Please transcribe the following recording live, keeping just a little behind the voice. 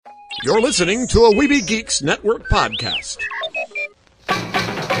You're listening to a Weeby Geeks Network podcast.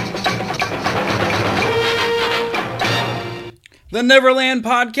 The Neverland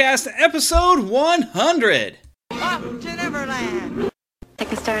Podcast, episode 100. Up to Neverland.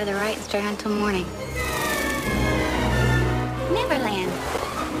 Take a start to the right and stay on until morning. Neverland.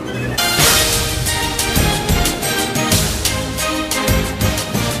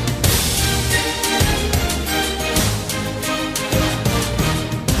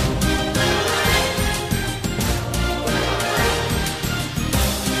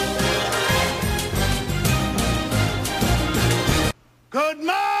 Good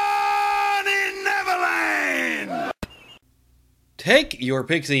morning, Neverland! Take your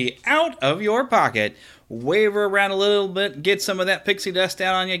pixie out of your pocket, wave her around a little bit, get some of that pixie dust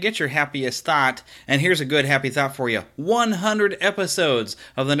down on you, get your happiest thought, and here's a good happy thought for you. 100 episodes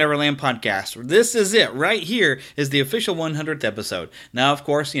of the Neverland Podcast. This is it. Right here is the official 100th episode. Now, of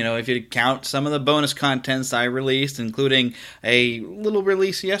course, if you count some of the bonus contents I released, including a little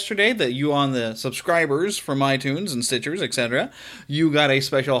release yesterday that you on the subscribers from iTunes and Stitchers, etc., you got a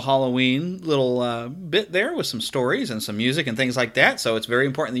special Halloween little bit there with some stories and some music and things like that, so it's very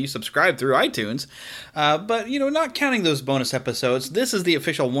important that you subscribe through iTunes. But, not counting those bonus episodes, this is the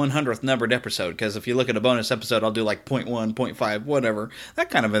official 100th numbered episode, because if you look at a bonus episode, I'll do like 0.1, 0.5, whatever,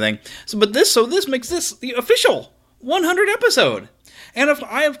 that kind of a thing. So this makes this the official 100 episode. And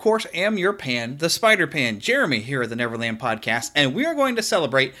I, of course, am your pan, the Spider Pan, Jeremy, here at the Neverland Podcast, and we are going to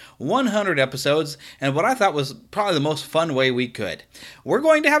celebrate 100 episodes, and what I thought was probably the most fun way we could. We're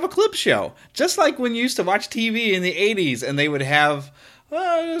going to have a clip show, just like when you used to watch TV in the 80s, and they would have...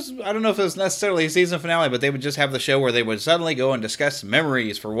 I don't know if it was necessarily a season finale, but they would just have the show where they would suddenly go and discuss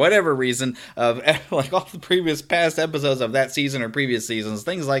memories for whatever reason of like all the past episodes of that season or previous seasons,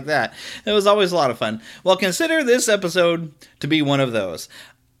 things like that. It was always a lot of fun. Well, consider this episode to be one of those.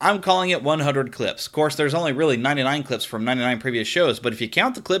 I'm calling it 100 clips. Of course, there's only really 99 clips from 99 previous shows, but if you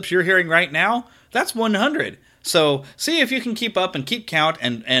count the clips you're hearing right now, that's 100. So see if you can keep up and keep count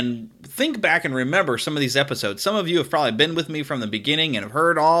and think back and remember some of these episodes. Some of you have probably been with me from the beginning and have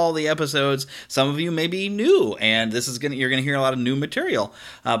heard all the episodes. Some of you may be new, and you're gonna hear a lot of new material.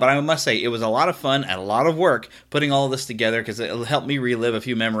 But I must say, it was a lot of fun and a lot of work putting all of this together because it helped me relive a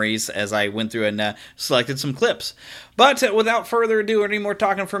few memories as I went through and selected some clips. But without further ado, any more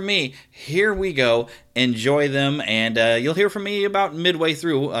talking from me, here we go. Enjoy them, and you'll hear from me about midway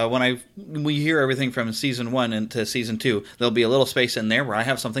through when we hear everything from Season 1 into Season 2. There'll be a little space in there where I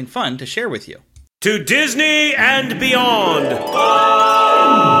have something fun to share with you. To Disney and beyond!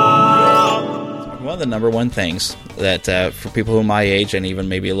 One of the number one things that for people who are my age and even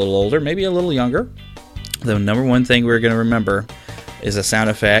maybe a little older, maybe a little younger, the number one thing we're going to remember is a sound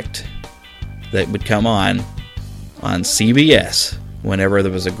effect that would come on CBS whenever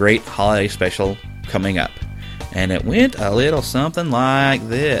there was a great holiday special coming up. And it went a little something like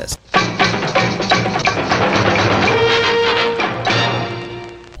this.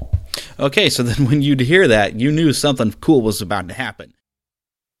 Okay, so then when you'd hear that, you knew something cool was about to happen.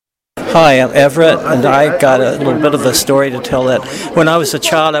 Hi, I'm Everett, and I got a little bit of a story to tell that when I was a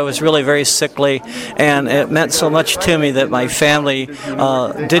child, I was really very sickly, and it meant so much to me that my family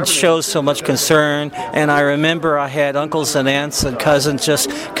did show so much concern, and I remember I had uncles and aunts and cousins just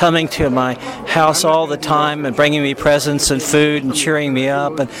coming to my house all the time and bringing me presents and food and cheering me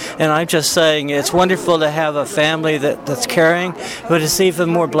up, and I'm just saying it's wonderful to have a family that's caring, but it's even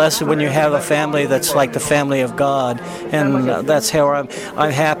more blessed when you have a family that's like the family of God, and that's how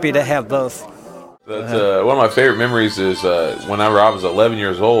I'm happy to have both. That's, one of my favorite memories is whenever I was 11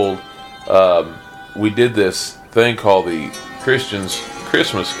 years old, we did this thing called the Christians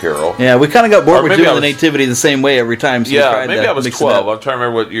Christmas Carol. Yeah, we kind of got bored with doing the nativity the same way every time. So yeah, maybe I was 12. I'm trying to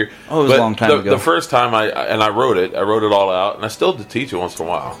remember what year. Oh, it was a long time ago. The first time I wrote it all out, and I still did teach it once in a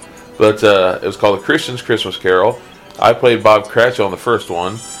while. But it was called the Christians Christmas Carol. I played Bob Cratchit on the first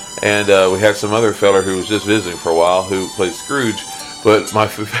one, and we had some other feller who was just visiting for a while who played Scrooge. But my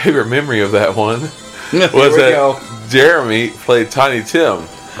favorite memory of that one was that Jeremy played Tiny Tim.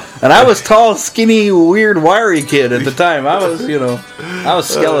 And I was tall, skinny, weird, wiry kid at the time. I was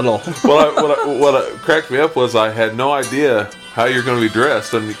skeletal. What cracked me up was I had no idea how you're going to be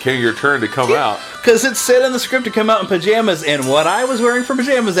dressed when it came your turn to come out. Because it said in the script to come out in pajamas, and what I was wearing for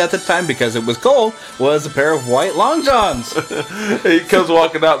pajamas at the time, because it was cold, was a pair of white long johns. He comes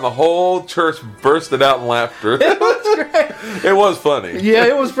walking out, and the whole church bursted out in laughter. It was great. It was funny. Yeah,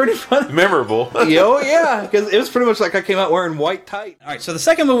 it was pretty funny. Memorable. Oh, yeah, because it was pretty much like I came out wearing white tight. All right, so the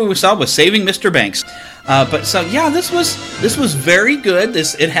second movie we saw was Saving Mr. Banks. But so yeah, this was very good.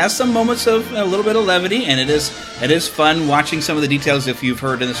 It has some moments of a little bit of levity, and it is fun watching some of the details. If you've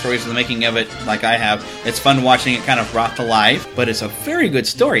heard in the stories of the making of it, like I have, it's fun watching it kind of brought to life. But it's a very good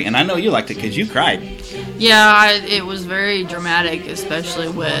story, and I know you liked it because you cried. Yeah, it was very dramatic, especially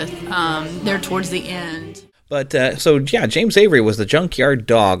with there towards the end. But, James Avery was the junkyard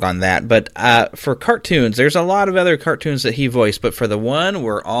dog on that. But for cartoons, there's a lot of other cartoons that he voiced. But for the one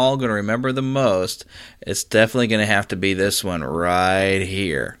we're all going to remember the most, it's definitely going to have to be this one right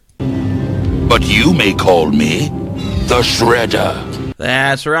here. But you may call me the Shredder.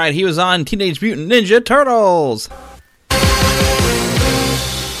 That's right. He was on Teenage Mutant Ninja Turtles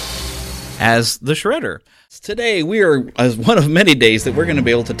as the Shredder. Today, we are as one of many days that we're going to be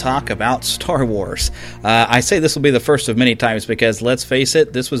able to talk about Star Wars. I say this will be the first of many times because, let's face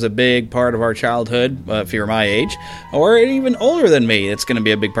it, this was a big part of our childhood, if you're my age, or even older than me, it's going to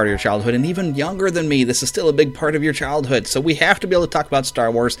be a big part of your childhood, and even younger than me, this is still a big part of your childhood. So we have to be able to talk about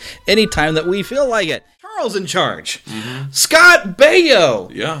Star Wars anytime that we feel like it. Charles in charge. Mm-hmm. Scott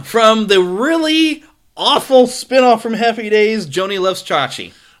Baio from the really awful spinoff from Happy Days, Joni Loves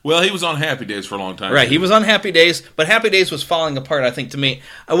Chachi. Well, he was on Happy Days for a long time. Right, he was on Happy Days, but Happy Days was falling apart, I think, to me.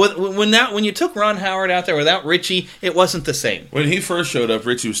 When you took Ron Howard out there without Richie, it wasn't the same. When he first showed up,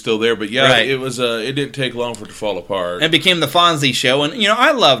 Richie was still there, but it was. It didn't take long for it to fall apart. And it became the Fonzie show, and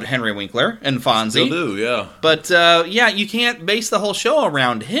I loved Henry Winkler and Fonzie. Still do, yeah. But you can't base the whole show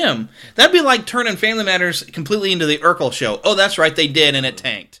around him. That'd be like turning Family Matters completely into the Urkel show. Oh, that's right, they did, and it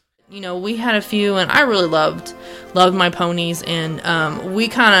tanked. We had a few, and I really loved my ponies, and I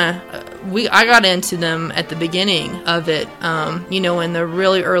got into them at the beginning of it, in the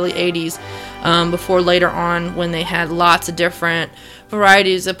really early 80s, before later on when they had lots of different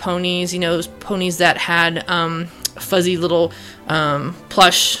varieties of ponies, ponies that had fuzzy little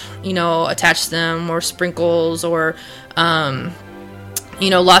plush, attached to them, or sprinkles, or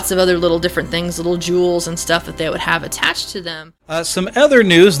lots of other little different things, little jewels and stuff that they would have attached to them. Some other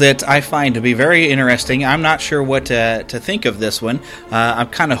news that I find to be very interesting. I'm not sure what to think of this one. I'm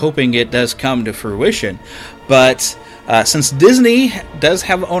kind of hoping it does come to fruition. But since Disney does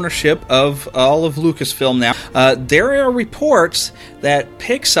have ownership of all of Lucasfilm now, there are reports that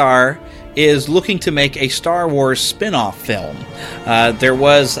Pixar is looking to make a Star Wars spin-off film. There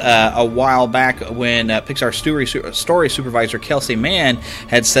was a while back when Pixar story supervisor Kelsey Mann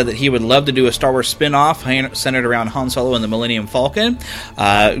had said that he would love to do a Star Wars spin-off centered around Han Solo and the Millennium Falcon.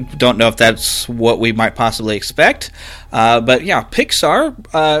 Don't know if that's what we might possibly expect. But yeah,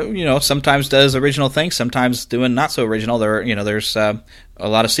 Pixar, sometimes does original things, sometimes doing not so original. There's a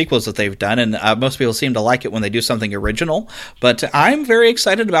lot of sequels that they've done, and most people seem to like it when they do something original. But I'm very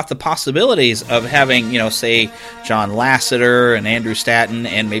excited about the possibilities of having, say, John Lasseter and Andrew Stanton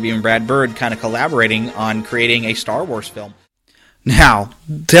and maybe even Brad Bird kind of collaborating on creating a Star Wars film. Now,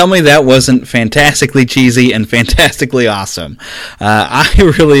 tell me that wasn't fantastically cheesy and fantastically awesome. I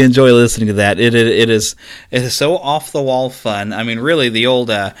really enjoy listening to that. It is so off-the-wall fun. I mean, really, the old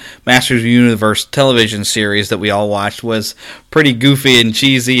Masters of the Universe television series that we all watched was pretty goofy and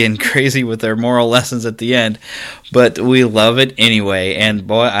cheesy and crazy with their moral lessons at the end. But we love it anyway. And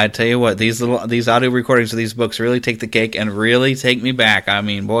boy, I tell you what, these audio recordings of these books really take the cake and really take me back. I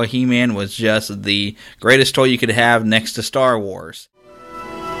mean, boy, He-Man was just the greatest toy you could have next to Star Wars.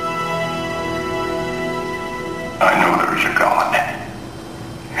 I know there is a God,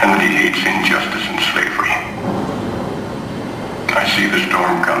 and that he hates injustice and slavery. I see the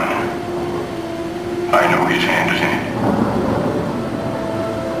storm coming. I know his hand is in it.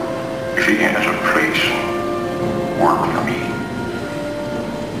 If he has a place, work for me.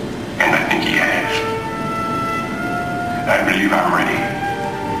 And I think he has. I believe I'm ready.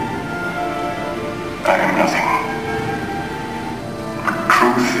 I am nothing. But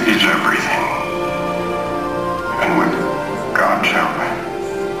truth is everything. And with God's help,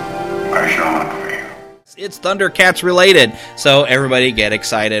 I shall not fail. It's Thundercats related, so everybody get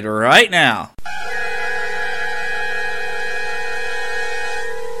excited right now.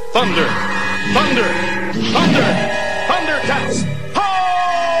 Thunder! Thunder! Thunder! Thundercats!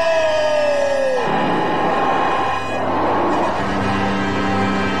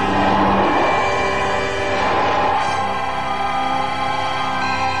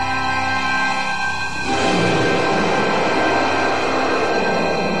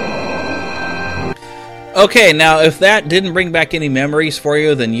 Okay, now if that didn't bring back any memories for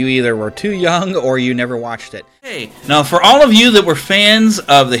you, then you either were too young or you never watched it. Hey, now for all of you that were fans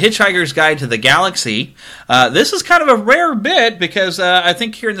of The Hitchhiker's Guide to the Galaxy, this is kind of a rare bit because I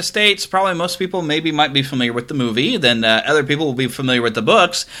think here in the States, probably most people might be familiar with the movie, then other people will be familiar with the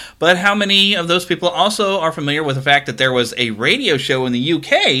books, but how many of those people also are familiar with the fact that there was a radio show in the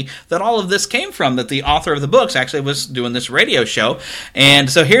UK that all of this came from, that the author of the books actually was doing this radio show? And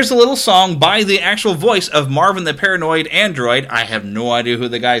so here's a little song by the actual voice of Marvin the Paranoid Android. I have no idea who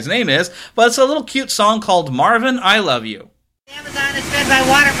the guy's name is, but it's a little cute song called Marvin, I Love You. Amazon is fed by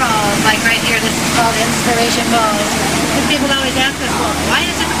waterfalls, like right here. This is called Inspiration Falls. And people always ask us, well, why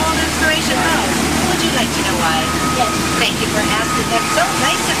is it called Inspiration Falls? Would you like to know why? Yes. Thank you for asking. That's so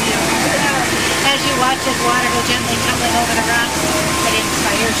nice of you. As you watch this water go gently tumbling over the rocks, it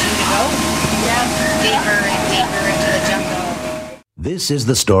inspires you to go deeper and deeper into the jungle. This is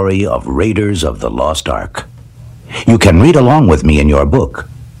the story of Raiders of the Lost Ark. You can read along with me in your book.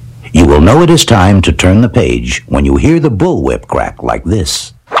 You will know it is time to turn the page when you hear the bullwhip crack like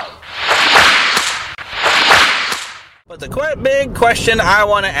this. But the quite big question I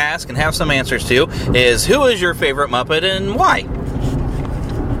want to ask and have some answers to is, who is your favorite Muppet and why?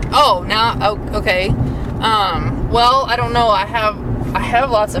 Okay. Well, I don't know. I have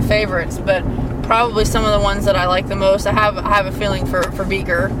lots of favorites, but probably some of the ones that I like the most, I have a feeling for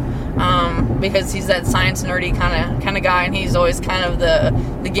Beaker, because he's that science nerdy kind of guy, and he's always kind of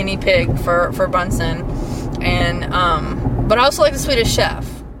the guinea pig for Bunsen. And but I also like the Swedish Chef.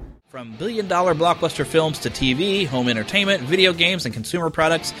 From billion-dollar blockbuster films to TV, home entertainment, video games, and consumer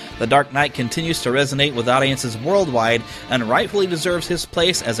products, The Dark Knight continues to resonate with audiences worldwide and rightfully deserves his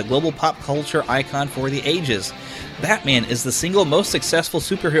place as a global pop culture icon for the ages. Batman is the single most successful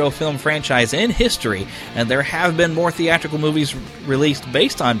superhero film franchise in history, and there have been more theatrical movies released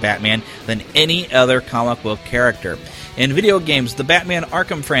based on Batman than any other comic book character. In video games, the Batman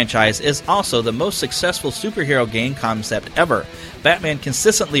Arkham franchise is also the most successful superhero game concept ever. Batman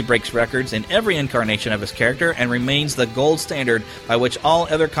consistently breaks records in every incarnation of his character and remains the gold standard by which all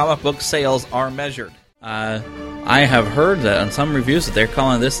other comic book sales are measured. I have heard that on some reviews that they're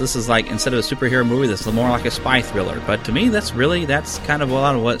calling this is like, instead of a superhero movie, this is more like a spy thriller. But to me, that's kind of a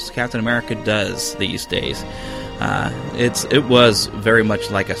lot of what Captain America does these days. It was very much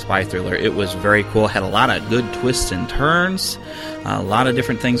like a spy thriller. It was very cool. Had a lot of good twists and turns, a lot of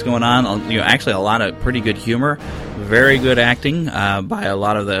different things going on. Actually, a lot of pretty good humor, very good acting by a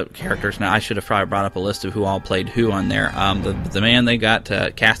lot of the characters. Now, I should have probably brought up a list of who all played who on there. The man they got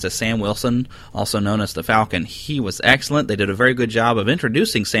cast as Sam Wilson, also known as the Falcon, he was excellent. They did a very good job of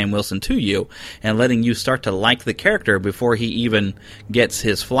introducing Sam Wilson to you and letting you start to like the character before he even gets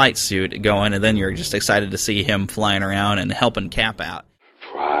his flight suit going, and then you're just excited to see him flying around and helping Cap out.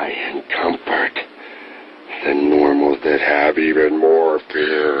 Try and comfort the normals that have even more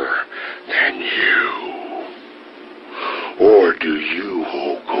fear than you. Or do you,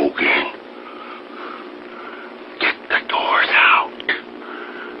 Hulk Hogan? Kick the doors out.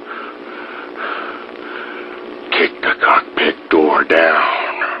 Kick the cockpit door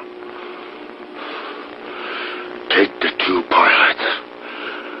down. Take the two pilots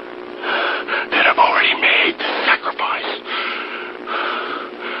that have already made the sacrifice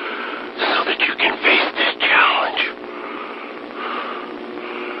so that you can face this challenge.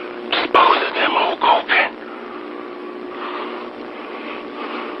 Dispose of them, Hulk Hogan.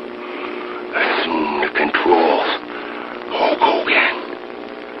 Assume the controls, Hulk Hogan.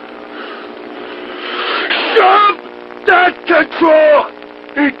 Shove that control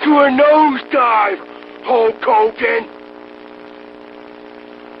into a nosedive, Hulk Hogan.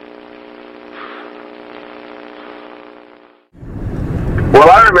 Well,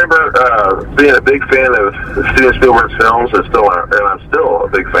 I remember being a big fan of Steven Spielberg's films, and I'm still a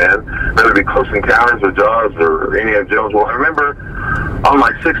big fan, whether it be Close Encounters or Jaws or Indiana Jones. Well, I remember on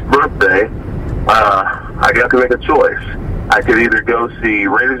my 6th birthday, I got to make a choice. I could either go see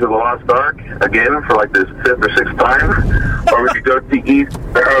Raiders of the Lost Ark again for like this 5th or 6th time, or we could go see E.T.,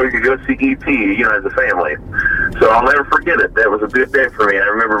 as a family. So I'll never forget it. That was a good day for me. I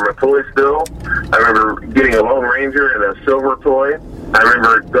remember my toy still. I remember getting a Lone Ranger and a silver toy. I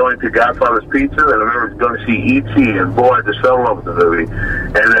remember going to Godfather's Pizza, and I remember going to see E.T., and boy, I just fell in love with the movie.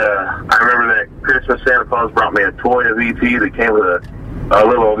 And I remember that Christmas Santa Claus brought me a toy of E.T. that came with a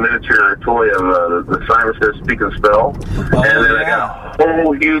little miniature toy of the Simon Says Speak and Spell. And then I got a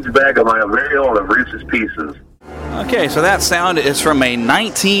whole huge bag of my very own of Reese's Pieces. Okay, so that sound is from a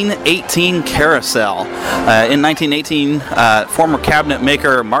 1918 carousel. In 1918, former cabinet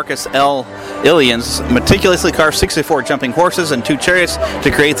maker Marcus L. Ilians meticulously carved 64 jumping horses and 2 chariots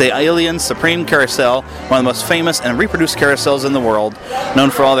to create the Ilians Supreme Carousel, one of the most famous and reproduced carousels in the world.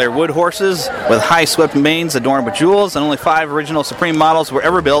 Known for all their wood horses with high swept manes adorned with jewels, and only 5 original Supreme models were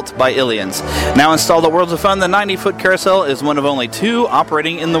ever built by Ilians. Now installed at Worlds of Fun, the 90-foot carousel is one of only 2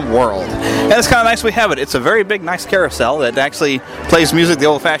 operating in the world. And it's kind of nice we have it. It's a very big, nice carousel that actually plays music the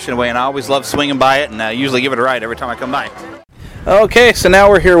old-fashioned way, and I always love swinging by it, and I usually give it a ride every time I come by. Okay, so now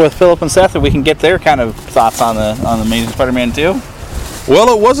we're here with Philip and Seth, and we can get their kind of thoughts on the Amazing Spider-Man 2.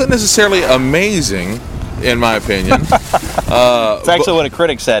 Well, it wasn't necessarily amazing, in my opinion. It's actually what a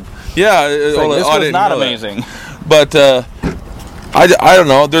critic said. Yeah, this was not amazing. But I don't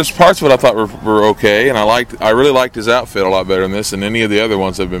know. There's parts of it I thought were okay, and I really liked his outfit a lot better in this than any of the other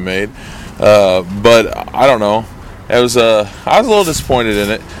ones that have been made. But I don't know. I was a little disappointed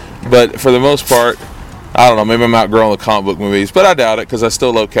in it, but for the most part, I don't know. Maybe I'm outgrowing the comic book movies, but I doubt it because I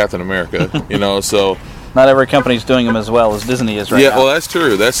still love Captain America. So not every company's doing them as well as Disney is right now. Yeah, well, that's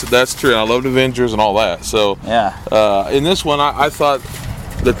true. That's true. And I loved Avengers and all that. So yeah. In this one, I thought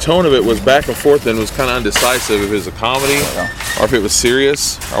the tone of it was back and forth and was kind of undecisive if it was a comedy or if it was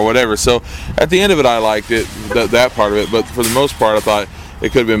serious or whatever. So at the end of it, I liked it, that part of it. But for the most part, I thought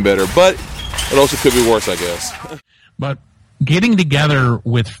it could have been better. But it also could be worse, I guess. But getting together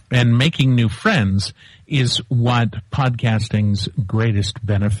with and making new friends is what podcasting's greatest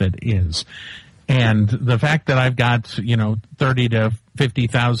benefit is. And the fact that I've got, 30 to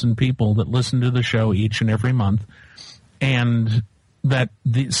 50,000 people that listen to the show each and every month, and that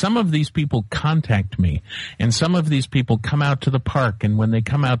some of these people contact me, and some of these people come out to the park, and when they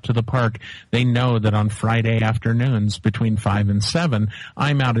come out to the park, they know that on Friday afternoons between 5 and 7,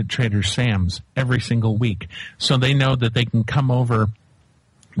 I'm out at Trader Sam's every single week. So they know that they can come over,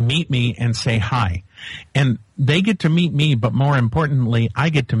 meet me, and say hi. And they get to meet me, but more importantly, I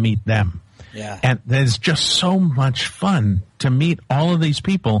get to meet them. Yeah. And there's just so much fun to meet all of these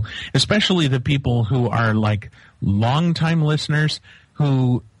people, especially the people who are like longtime listeners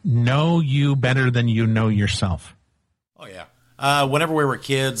who know you better than you know yourself. Oh, yeah. Whenever we were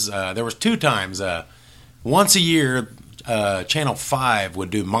kids, there was 2 times. Once a year, Channel 5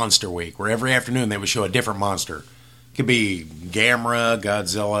 would do Monster Week, where every afternoon they would show a different monster. It could be Gamera,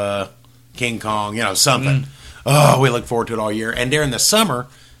 Godzilla, King Kong, something. Oh, we look forward to it all year. And during the summer,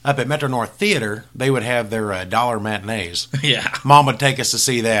 up at Metro North Theater, they would have their dollar matinees. Yeah. Mom would take us to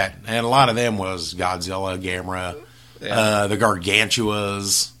see that, and a lot of them was Godzilla, Gamera, the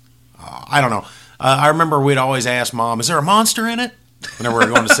Gargantuas. I don't know. I remember we'd always ask Mom, is there a monster in it? Whenever we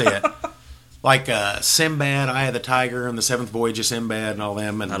were going to see it. Like Sinbad, Eye of the Tiger, and the Seventh Voyage of Sinbad, and all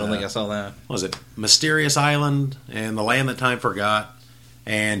them. And I don't think I saw that. Was it Mysterious Island, and The Land That Time Forgot,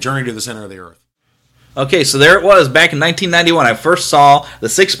 and Journey to the Center of the Earth? Okay, so there it was back in 1991. I first saw the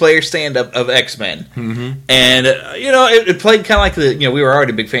 6-player stand-up of X-Men, and it played kind of like we were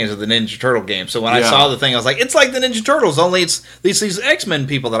already big fans of the Ninja Turtle game. So when I saw the thing, I was like, it's like the Ninja Turtles, only it's these X-Men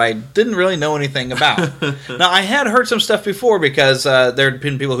people that I didn't really know anything about. Now I had heard some stuff before because there had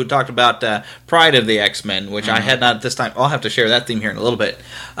been people who talked about Pride of the X-Men, which I had not at this time. I'll have to share that theme here in a little bit,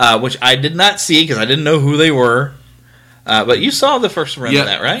 which I did not see because I didn't know who they were. But you saw the first run of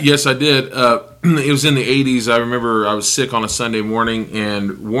that, right? Yes, I did. It was in the 80s. I remember I was sick on a Sunday morning,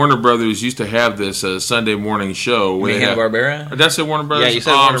 and Warner Brothers used to have this Sunday morning show. Hanna-Barbera? Did I say Warner Brothers? Yeah, you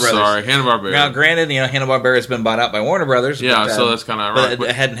said Warner Brothers. Sorry, Hanna-Barbera. Now, granted, Hanna-Barbera has been bought out by Warner Brothers. Yeah, but, so that's kind of ironic. But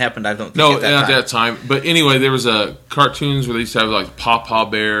it hadn't happened, I don't think, no, at that time. that time. But anyway, there was cartoons where they used to have like Paw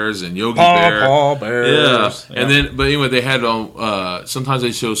Bears and Yogi Bear. Paw Bears. Yeah. And then, but anyway, they had sometimes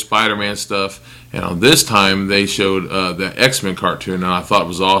they show Spider-Man stuff. And on this time, they showed the X-Men cartoon, and I thought it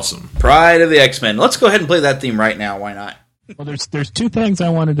was awesome. Pride of the X-Men. Let's go ahead and play that theme right now. Why not? Well, there's 2 things I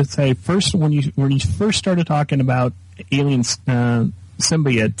wanted to say. First, when you first started talking about alien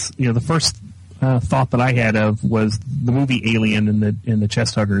symbiotes, the first thought that I had of was the movie Alien and the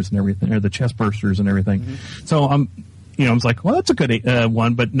chest huggers and everything, or the chest bursters and everything. Mm-hmm. So I was like, well, that's a good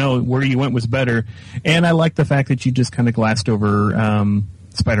one, but no, where you went was better. And I like the fact that you just kind of glassed over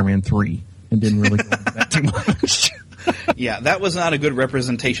Spider-Man 3. And didn't really go into that too much. Yeah, that was not a good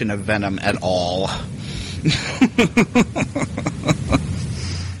representation of Venom at all.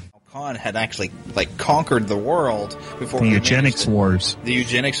 Khan had actually conquered the world before the eugenics wars. The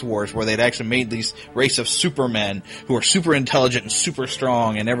eugenics wars, where they'd actually made these race of supermen who are super intelligent and super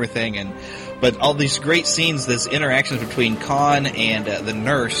strong and everything. But all these great scenes, these interactions between Khan and the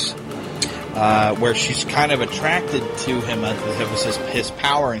nurse. where she's kind of attracted to him. It was his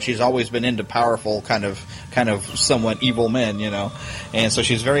power, and she's always been into powerful, kind of somewhat evil men, you know. And so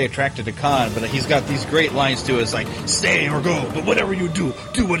she's very attracted to Khan. But he's got these great lines to us, like "Stay or go, but whatever you do,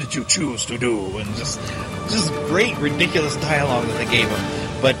 do what you choose to do," and just great, ridiculous dialogue that they gave him.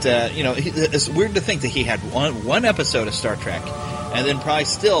 But it's weird to think that he had one episode of Star Trek. And then probably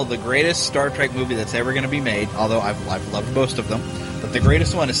still the greatest Star Trek movie that's ever going to be made, although I've loved most of them. But the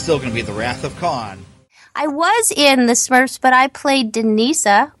greatest one is still going to be The Wrath of Khan. I was in The Smurfs, but I played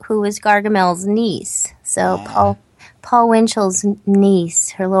Denisa, who was Gargamel's niece. So Paul Winchell's niece,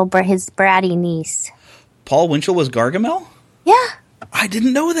 his bratty niece. Paul Winchell was Gargamel? Yeah. I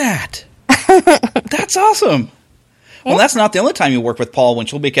didn't know that. That's awesome. Well, that's not the only time you worked with Paul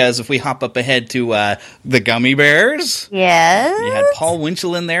Winchell, because if we hop up ahead to the Gummy Bears, yes, you had Paul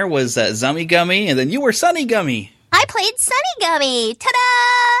Winchell in there, was Zummy Gummy, and then you were Sunny Gummy. I played Sunny Gummy.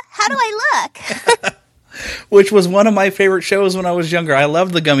 Ta-da! How do I look? Which was one of my favorite shows when I was younger. I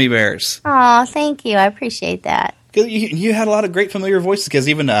loved the Gummy Bears. Oh, thank you. I appreciate that. You had a lot of great familiar voices, because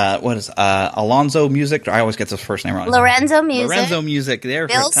even, Alonzo Music, I always get his first name wrong. Lorenzo Music. There.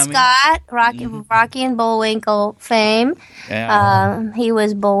 Bill Scott, Rocky and Bullwinkle fame. Yeah. He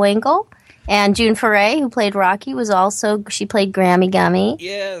was Bullwinkle. And June Foray, who played Rocky, she played Grammy Gummy.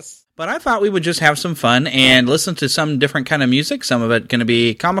 Yes. But I thought we would just have some fun and listen to some different kind of music. Some of it going to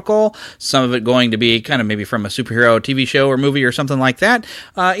be comical, some of it going to be kind of maybe from a superhero TV show or movie or something like that.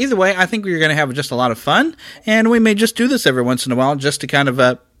 Either way, I think we're going to have just a lot of fun, and we may just do this every once in a while just to kind of,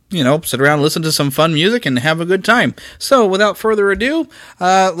 sit around and listen to some fun music and have a good time. So without further ado,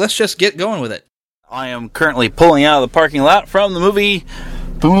 let's just get going with it. I am currently pulling out of the parking lot from the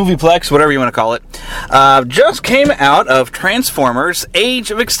Movieplex, whatever you want to call it. Just came out of Transformers Age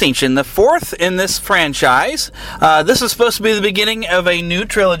of Extinction, the fourth in this franchise. This is supposed to be the beginning of a new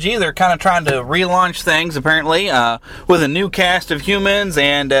trilogy. They're kind of trying to relaunch things, apparently, with a new cast of humans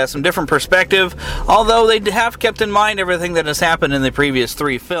and some different perspective, although they have kept in mind everything that has happened in the previous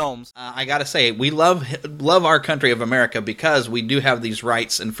three films. I gotta say, we love our country of America because we do have these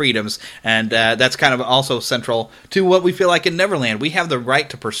rights and freedoms, and that's kind of also central to what we feel like in Neverland. We have the right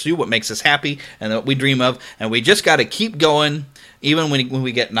to pursue what makes us happy and what we dream of, and we just got to keep going even when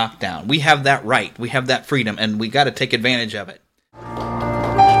we get knocked down. We have that right, we have that freedom, and we got to take advantage of it.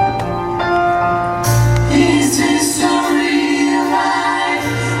 Is this a real life?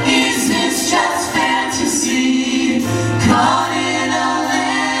 Is this just fantasy? Caught in a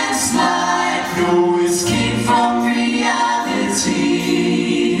landslide, no escape from reality.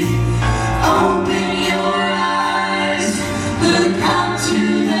 Open your eyes, look up to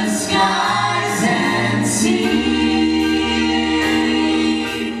the skies and see.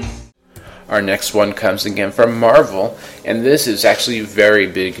 Our next one comes again from Marvel, and this is actually very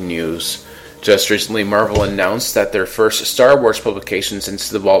big news. Just recently, Marvel announced that their first Star Wars publication since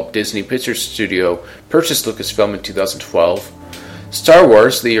the Walt Disney Pictures Studio purchased Lucasfilm in 2012. Star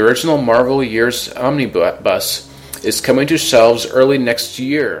Wars, the original Marvel Years Omnibus, is coming to shelves early next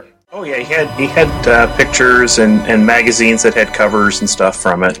year. Oh yeah, he had pictures and magazines that had covers and stuff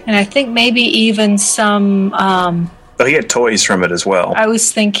from it. And I think maybe even some... But he had toys from it as well. I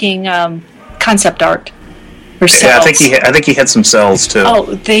was thinking concept art. Or cells. Yeah, I think he had some cells too.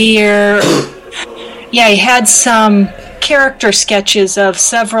 Oh, he had some character sketches of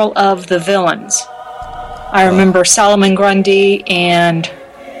several of the villains. I remember Solomon Grundy and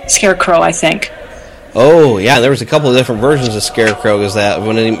Scarecrow, I think. Oh, yeah, there was a couple of different versions of Scarecrow, because that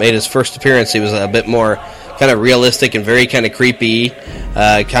when he made his first appearance, he was a bit more kind of realistic and very kind of creepy,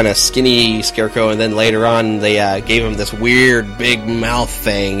 kind of skinny Scarecrow, and then later on they gave him this weird big mouth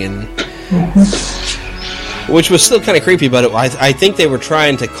thing, and which was still kind of creepy, but I think they were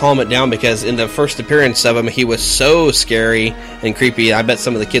trying to calm it down, because in the first appearance of him, he was so scary and creepy. I bet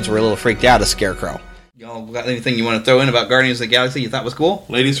some of the kids were a little freaked out of Scarecrow. Y'all got anything you want to throw in about Guardians of the Galaxy you thought was cool?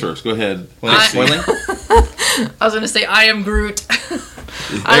 Ladies first, go ahead. Spoiling? I was going to say, I am Groot.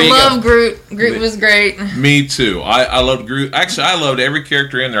 I love Groot. Groot was great. Me too. I loved Groot. Actually, I loved every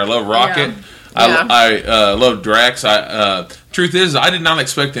character in there. I love Rocket. Yeah. I love Drax. Truth is, I did not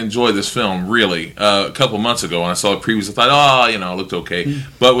expect to enjoy this film, really. A couple months ago when I saw the previews, I thought, it looked okay.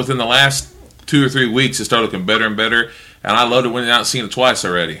 But within the last 2 or 3 weeks, it started looking better and better. And I loved it when I've seen it twice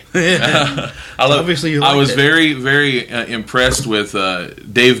already. Obviously, you liked I was it. very, very impressed with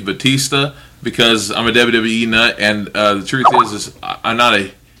Dave Bautista, because I'm a WWE nut, and the truth is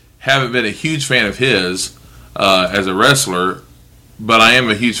haven't been a huge fan of his as a wrestler, but I am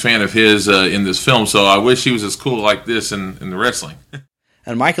a huge fan of his in this film. So I wish he was as cool like this in the wrestling.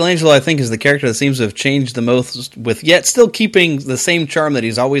 And Michelangelo, I think, is the character that seems to have changed the most, with yet still keeping the same charm that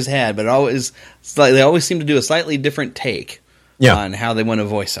he's always had, but they always seem to do a slightly different take on how they want to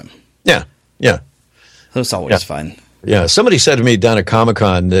voice him. Yeah, yeah. That's always fun. Yeah, somebody said to me down at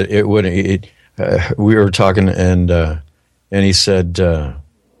Comic-Con that we were talking, and he said,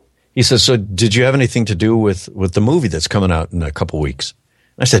 so did you have anything to do with the movie that's coming out in a couple weeks?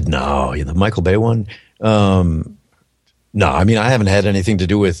 And I said, no, the Michael Bay one. No, I mean, I haven't had anything to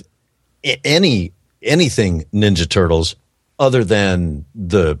do with anything Ninja Turtles other than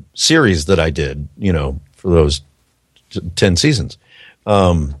the series that I did, for those 10 seasons.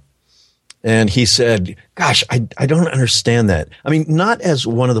 And he said, gosh, I don't understand that. I mean, not as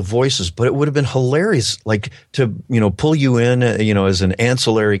one of the voices, but it would have been hilarious, like to, pull you in, as an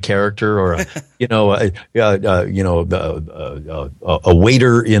ancillary character or, a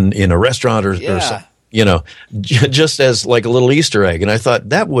waiter in a restaurant or something. Just as like a little Easter egg. And I thought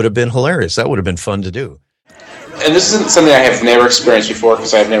that would have been hilarious. That would have been fun to do. And this isn't something I have never experienced before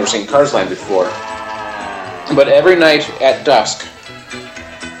because I've never seen Cars Land before. But every night at dusk,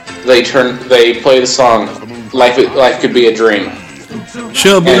 they play the song "Life Could Be a Dream."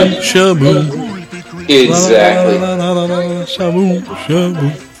 Shaboom, shaboom. Exactly. Shaboom,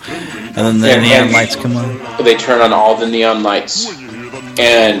 shaboom. And then the neon lights come on. They turn on all the neon lights,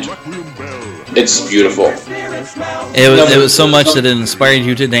 and it's beautiful. It was so much that it inspired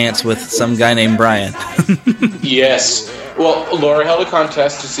you to dance with some guy named Brian. Yes. Well, Laura held a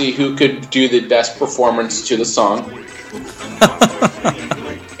contest to see who could do the best performance to the song.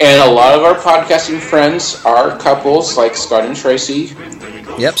 And a lot of our podcasting friends are couples like Scott and Tracy.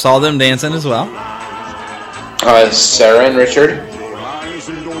 Yep, saw them dancing as well. Sarah and Richard.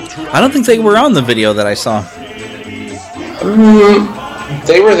 I don't think they were on the video that I saw.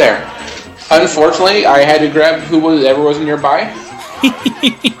 They were there. Unfortunately, I had to grab whoever was nearby,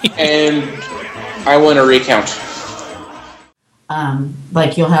 and I won a recount.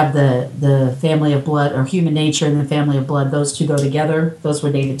 Like you'll have the Family of Blood, or Human Nature and the Family of Blood. Those two go together. Those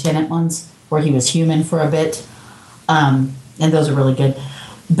were David Tennant ones, where he was human for a bit. And those are really good.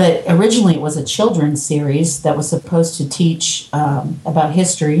 But originally it was a children's series that was supposed to teach about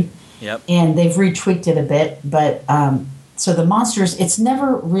history. Yep. And they've retweaked it a bit. But so the monsters, it's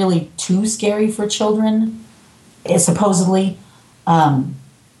never really too scary for children, supposedly.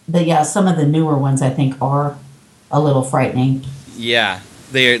 But yeah, some of the newer ones I think are a little frightening. Yeah,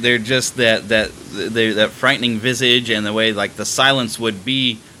 they're just that frightening visage and the way like the silence would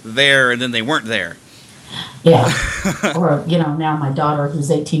be there and then they weren't there. Yeah. Or now my daughter,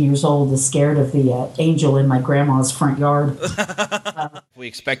 who's 18 years old, is scared of the angel in my grandma's front yard. We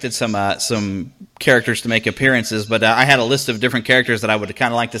expected some characters to make appearances, but I had a list of different characters that I would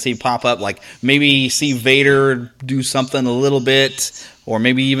kind of like to see pop up, like maybe see Vader do something a little bit, or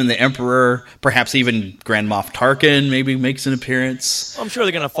maybe even the Emperor, perhaps even Grand Moff Tarkin maybe makes an appearance. I'm sure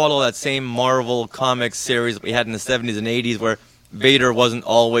they're going to follow that same Marvel comics series that we had in the 70s and 80s where Vader wasn't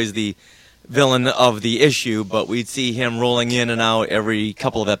always the villain of the issue, but we'd see him rolling in and out every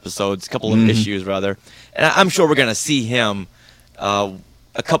couple of issues rather. And I'm sure we're going to see him a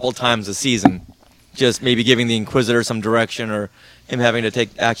couple of times a season, just maybe giving the Inquisitor some direction or him having to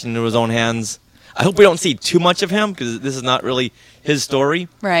take action into his own hands. I hope we don't see too much of him because this is not really his story.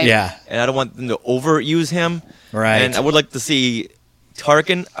 Right. Yeah. And I don't want them to overuse him. Right. And I would like to see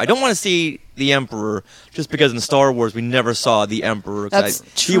Tarkin. I don't want to see the Emperor just because in Star Wars we never saw the Emperor. That's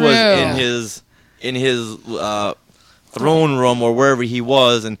He was true. in his throne room or wherever he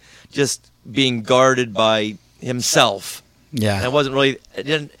was and just being guarded by himself. Yeah. And I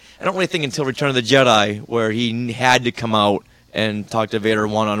don't really think until Return of the Jedi where he had to come out and talk to Vader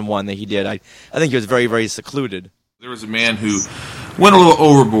one-on-one that he did. I think he was very, very secluded. There was a man who went a little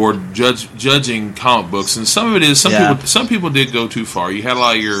overboard judging comic books, and some of it is some people did go too far. You had a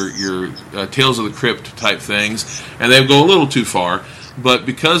lot of your Tales of the Crypt type things, and they would go a little too far. But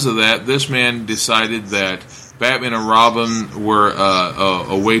because of that, this man decided that Batman and Robin were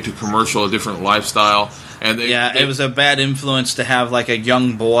a way to commercial a different lifestyle. And it was a bad influence to have like a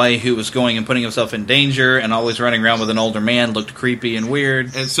young boy who was going and putting himself in danger and always running around with an older man, looked creepy and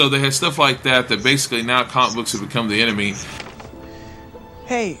weird. And so they had stuff like that basically now comic books have become the enemy.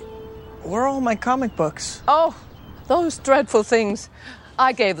 Hey, where are all my comic books? Oh, those dreadful things.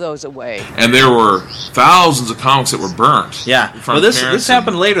 I gave those away. And there were thousands of comics that were burnt. Yeah. Well, this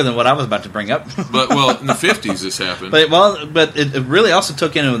happened later than what I was about to bring up. But in the 50s this happened. But it really also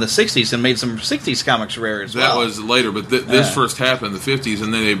took into the 60s and made some 60s comics rare as well. That was later, but this first happened in the 50s,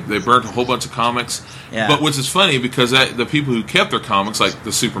 and then they burnt a whole bunch of comics. Yeah. But which is funny because the people who kept their comics, like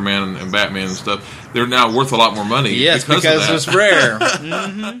the Superman and Batman and stuff, they're now worth a lot more money. Yes, because of that. it's rare.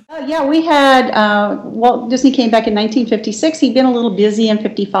 Mm-hmm. Yeah, we had Walt Disney came back in 1956. He'd been a little busy in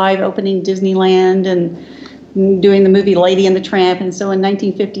 55 opening Disneyland and doing the movie Lady and the Tramp. And so in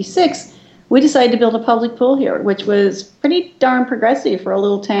 1956, we decided to build a public pool here, which was pretty darn progressive for a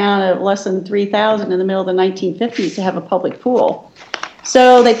little town of less than 3,000 in the middle of the 1950s to have a public pool.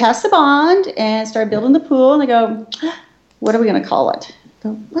 So they passed the bond and started building the pool, and they go, what are we going to call it?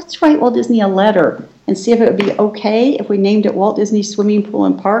 So let's write Walt Disney a letter and see if it would be okay if we named it Walt Disney Swimming Pool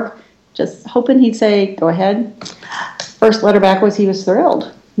and Park, just hoping he'd say, go ahead. First letter back was he was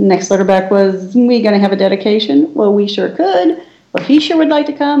thrilled. Next letter back was, we going to have a dedication? Well, we sure could. Well, he sure would like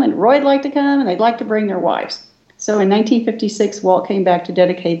to come, and Roy'd like to come, and they'd like to bring their wives. So in 1956, Walt came back to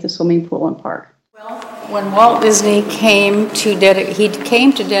dedicate the swimming pool and park. When Walt Disney came to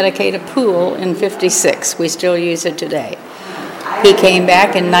dedicate a pool in 56. We still use it today. He came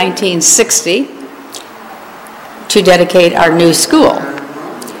back in 1960 to dedicate our new school.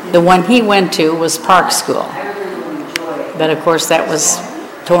 The one he went to was Park School. But of course that was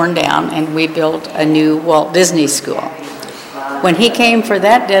torn down, and we built a new Walt Disney School. When he came for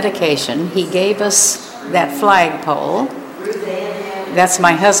that dedication, he gave us that flagpole. That's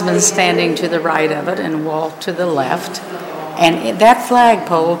my husband standing to the right of it and Walt to the left. And that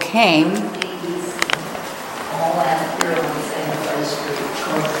flagpole came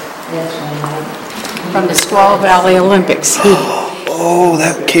from the Squaw Valley Olympics.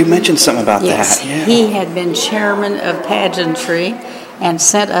 Kay mentioned something about that. Yeah. He had been chairman of pageantry and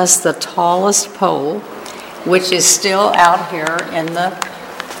sent us the tallest pole, which is still out here in the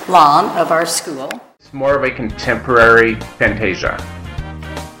lawn of our school. It's more of a contemporary Fantasia.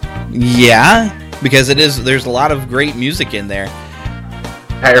 Yeah, because there's a lot of great music in there.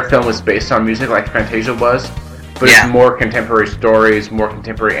 The entire film was based on music like Fantasia was, but it's more contemporary stories, more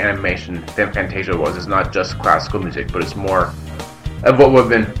contemporary animation than Fantasia was. It's not just classical music, but it's more of what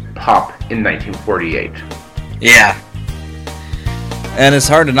would have been pop in 1948. Yeah. And it's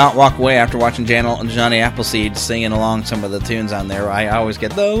hard to not walk away after watching Johnny Appleseed singing along some of the tunes on there. I always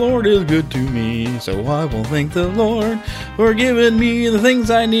get, the Lord is good to me, so I will thank the Lord for giving me the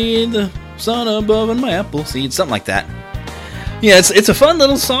things I need, the sun above and my apple seed, something like that. Yeah, it's a fun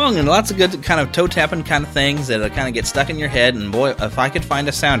little song and lots of good kind of toe-tapping kind of things that kind of get stuck in your head, and boy, if I could find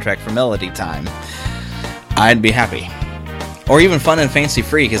a soundtrack for Melody Time, I'd be happy. Or even Fun and Fancy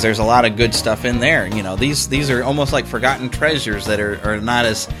Free, because there's a lot of good stuff in there. You know, these are almost like forgotten treasures that are not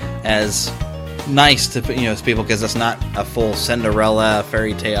as nice to people, because it's not a full Cinderella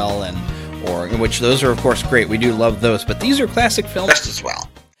fairy tale, or which those are of course great. We do love those, but these are classic films as well.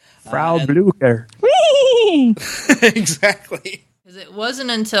 Frau Blucher. Exactly. It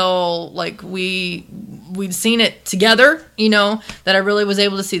wasn't until we'd seen it together, that I really was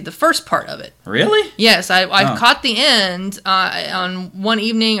able to see the first part of it. Really? Yes, I caught the end on one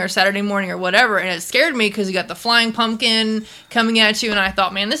evening or Saturday morning or whatever, and it scared me because you got the flying pumpkin coming at you, and I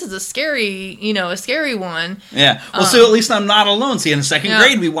thought, man, this is a scary one. Yeah. Well, so at least I'm not alone. See, in second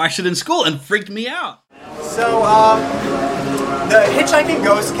grade, we watched it in school and freaked me out. So the Hitchhiking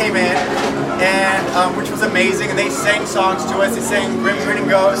Ghost came in, and which was amazing, and they sang songs to us. They sang Grim Grinning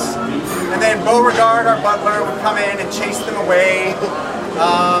Ghosts, and then Beauregard, our butler, would come in and chase them away.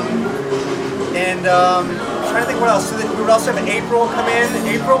 I'm trying to think what else. So we would also have April come in.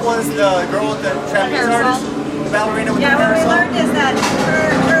 April was the girl with the trapeze artist, the ballerina with the parasol. What we learned is that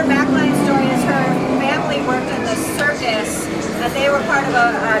her backline story is her family worked in the circus, that they were part of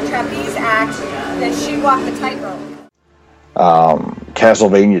a trapeze act, that she walked the tightrope.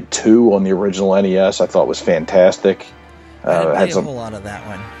 Castlevania 2 on the original NES I thought was fantastic. I had a whole lot of that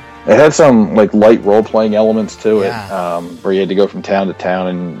one. It had some light role-playing elements to it, where you had to go from town to town,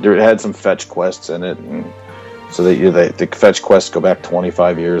 and it had some fetch quests in it. And so the fetch quests go back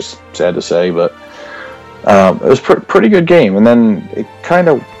 25 years, sad to say, but it was pretty good game. And then it kind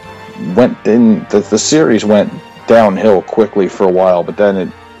of went in, the series went downhill quickly for a while, but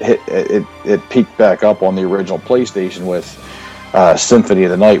then it peaked back up on the original PlayStation with Symphony of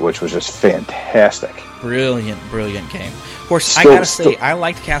the Night, which was just fantastic. Brilliant game. Of course, I gotta say, I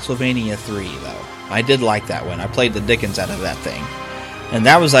liked Castlevania 3, though. I did like that one. I played the dickens out of that thing. And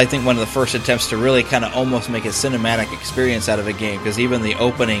that was, I think, one of the first attempts to really kind of almost make a cinematic experience out of a game, because even the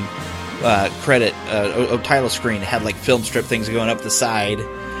opening credit title screen. It had like film strip things going up the side,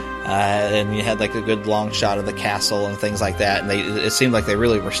 and you had like a good long shot of the castle and things like that. And it seemed like they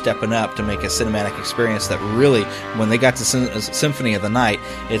really were stepping up to make a cinematic experience that really, when they got to Symphony of the Night,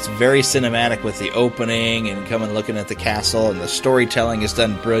 it's very cinematic with the opening and coming looking at the castle, and the storytelling is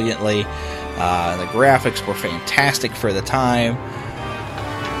done brilliantly. The graphics were fantastic for the time.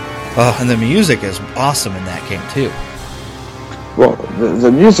 Oh, and the music is awesome in that game too. Well,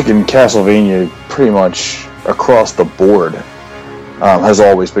 the music in Castlevania, pretty much across the board, has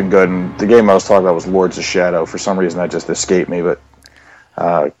always been good. And the game I was talking about was Lords of Shadow. For some reason, that just escaped me. But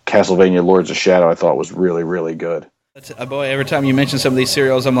Castlevania Lords of Shadow, I thought was really, really good. Boy, every time you mention some of these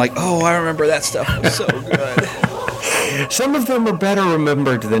serials, I'm like, oh, I remember that stuff. It was so good. Some of them are better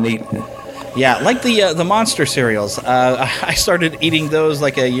remembered than eaten. Yeah, like the monster cereals. I started eating those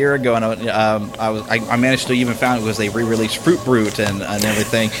like a year ago, and I managed to even found it because they re-released Fruit Brute and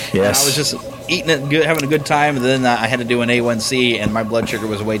everything. Yes. And I was just eating it, good, having a good time, and then I had to do an A1C, and my blood sugar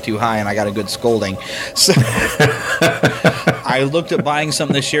was way too high, and I got a good scolding. So I looked at buying some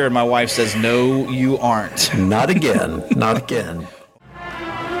this year, and my wife says, "No, you aren't." Not again. Not again.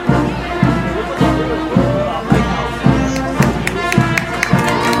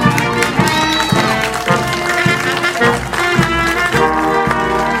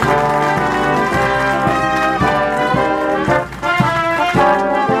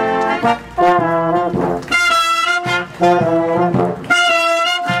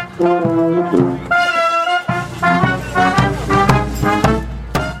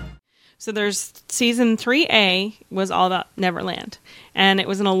 So there's season 3A was all about Neverland, and it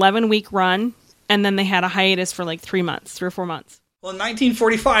was an 11-week run, and then they had a hiatus for like 3 months, 3 or 4 months. Well, in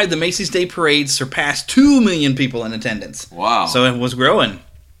 1945, the Macy's Day Parade surpassed 2 million people in attendance. Wow. So it was growing.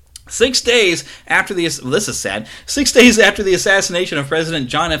 6 days after this is sad. 6 days after the assassination of President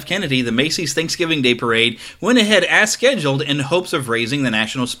John F. Kennedy, the Macy's Thanksgiving Day Parade went ahead as scheduled in hopes of raising the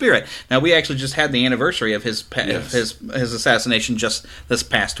national spirit. Now, we actually just had the anniversary of his assassination just this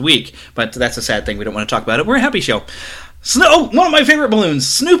past week, but that's a sad thing. We don't want to talk about it. We're a happy show. One of my favorite balloons,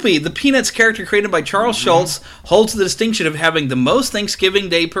 Snoopy, the Peanuts character created by Charles Schultz, holds the distinction of having the most Thanksgiving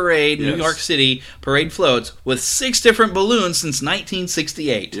Day parade, New York City parade floats, with 6 different balloons since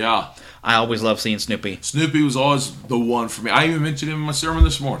 1968. Yeah. I always love seeing Snoopy. Snoopy was always the one for me. I even mentioned him in my sermon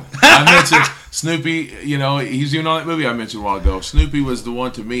this morning. I mentioned Snoopy, he's even on that movie I mentioned a while ago. Snoopy was the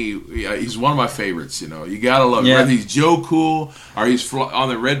one to me. He's one of my favorites, You got to love him. Whether he's Joe Cool, or he's on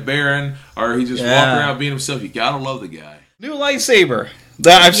the Red Baron, or he just walking around being himself, you got to love the guy. New lightsaber.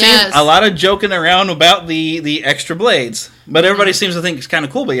 I've seen a lot of joking around about the extra blades, but everybody seems to think it's kind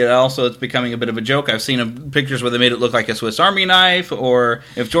of cool, but yet also it's becoming a bit of a joke. I've seen pictures where they made it look like a Swiss Army knife, or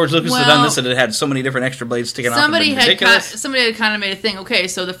if George Lucas had done this, it had so many different extra blades sticking off. Somebody had kind of made a thing. Okay,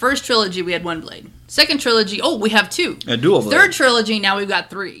 so the first trilogy we had 1 blade. Second trilogy, we have 2. A dual blade. Third trilogy, now we've got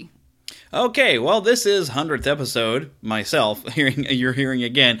 3. Okay, well, this is 100th episode, myself, you're hearing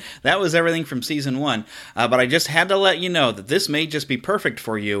again. That was everything from Season 1, but I just had to let you know that this may just be perfect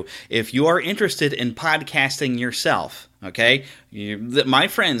for you if you are interested in podcasting yourself. Okay? My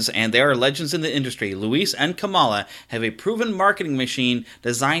friends, and they are legends in the industry, Luis and Kamala, have a proven marketing machine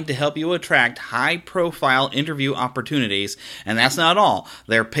designed to help you attract high-profile interview opportunities. And that's not all.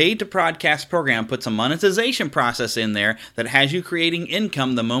 Their paid-to-broadcast program puts a monetization process in there that has you creating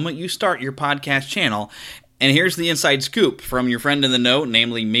income the moment you start your podcast channel. And here's the inside scoop from your friend in the know,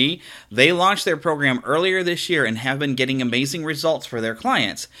 namely me. They launched their program earlier this year and have been getting amazing results for their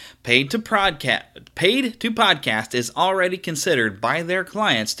clients. Paid to podcast is already considered by their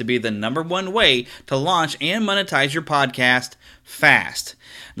clients to be the #1 way to launch and monetize your podcast fast.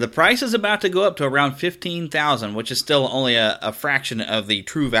 The price is about to go up to around $15,000, which is still only a fraction of the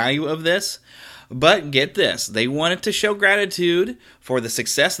true value of this. But get this, they wanted to show gratitude for the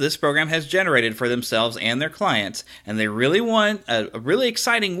success this program has generated for themselves and their clients, and they really want a really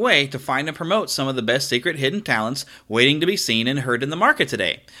exciting way to find and promote some of the best secret hidden talents waiting to be seen and heard in the market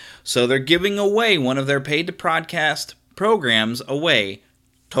today. So they're giving away one of their paid-to-broadcast programs away,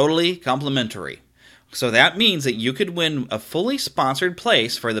 totally complimentary. So that means that you could win a fully sponsored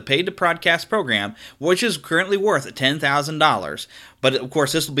place for the paid-to-broadcast program, which is currently worth $10,000. But, of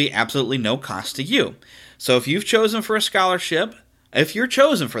course, this will be absolutely no cost to you. So if you're chosen for this scholarship,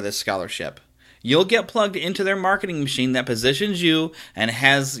 You'll get plugged into their marketing machine that positions you and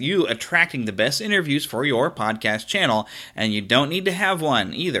has you attracting the best interviews for your podcast channel, and you don't need to have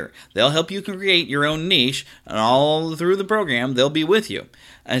one either. They'll help you create your own niche, and all through the program, they'll be with you.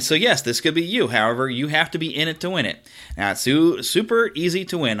 And so, yes, this could be you. However, you have to be in it to win it. Now, it's super easy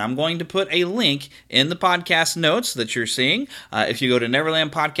to win. I'm going to put a link in the podcast notes that you're seeing. If you go to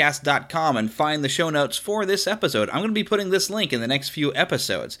neverlandpodcast.com and find the show notes for this episode, I'm going to be putting this link in the next few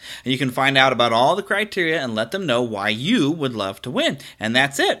episodes. And you can find out about all the criteria and let them know why you would love to win. And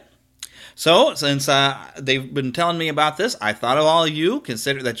that's it. So, since they've been telling me about this, I thought of all of you,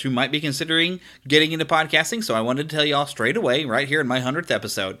 consider that you might be considering getting into podcasting, so I wanted to tell you all straight away, right here in my 100th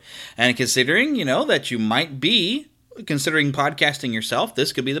episode. And considering, that you might be considering podcasting yourself,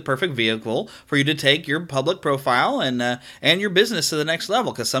 this could be the perfect vehicle for you to take your public profile and your business to the next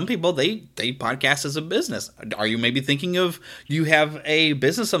level. Because some people, they podcast as a business. Are you maybe thinking of you have a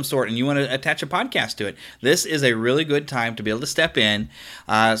business of some sort and you want to attach a podcast to it? This is a really good time to be able to step in.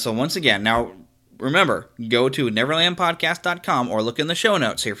 So once again, now remember, go to neverlandpodcast.com or look in the show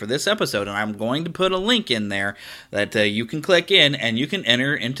notes here for this episode, and I'm going to put a link in there that you can click in and you can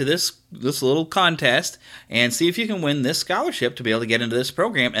enter into this little contest and see if you can win this scholarship to be able to get into this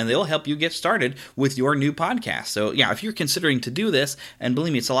program, and they'll help you get started with your new podcast. So yeah, if you're considering to do this, and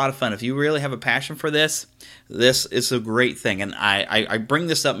believe me, it's a lot of fun. If you really have a passion for this is a great thing. And I bring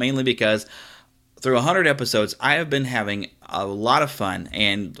this up mainly because through 100 episodes, I have been having a lot of fun.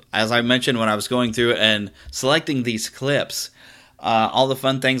 And as I mentioned when I was going through and selecting these clips, all the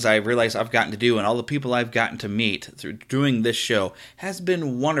fun things I realized I've gotten to do and all the people I've gotten to meet through doing this show has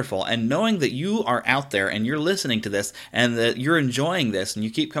been wonderful. And knowing that you are out there and you're listening to this and that you're enjoying this and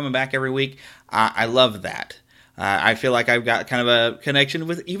you keep coming back every week, I love that. I feel like I've got kind of a connection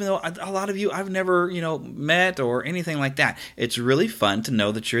with, even though a lot of you I've never, met or anything like that. It's really fun to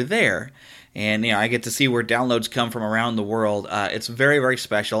know that you're there. And, I get to see where downloads come from around the world. It's very, very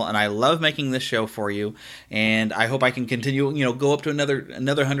special, and I love making this show for you. And I hope I can continue, go up to another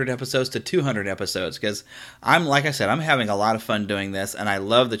 100 episodes to 200 episodes, because like I said, I'm having a lot of fun doing this, and I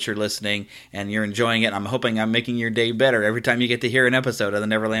love that you're listening and you're enjoying it. I'm hoping I'm making your day better every time you get to hear an episode of the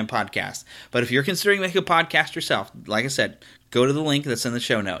Neverland Podcast. But if you're considering making a podcast yourself, like I said, go to the link that's in the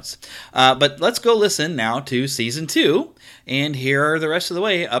show notes. But let's go listen now to Season 2, and here are the rest of the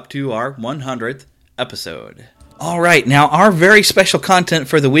way up to our 100th episode. All right, now our very special content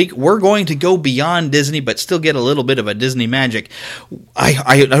for the week, we're going to go beyond Disney, but still get a little bit of a Disney magic.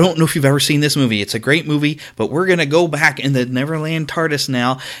 I don't know if you've ever seen this movie. It's a great movie, but we're going to go back in the Neverland TARDIS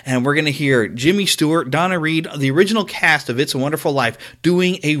now, and we're going to hear Jimmy Stewart, Donna Reed, the original cast of It's a Wonderful Life,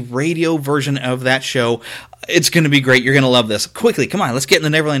 doing a radio version of that show. It's going to be great. You're going to love this. Quickly, come on, let's get in the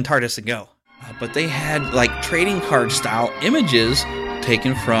Neverland TARDIS and go. But they had trading card style images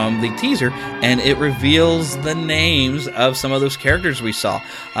taken from the teaser, and it reveals the names of some of those characters we saw.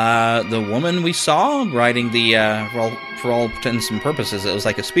 The woman we saw riding the, for all intents and purposes, it was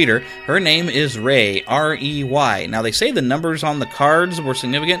like a speeder. Her name is Rey, R-E-Y. Now, they say the numbers on the cards were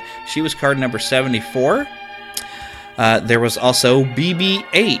significant. She was card number 74. There was also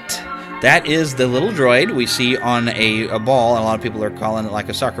BB-8. That is the little droid we see on a ball, and a lot of people are calling it like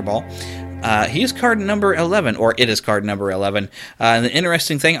a soccer ball. He's card number 11, or it is card number 11. And the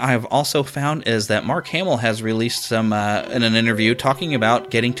interesting thing I have also found is that Mark Hamill has released some in an interview talking about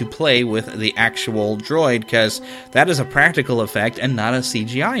getting to play with the actual droid, because that is a practical effect and not a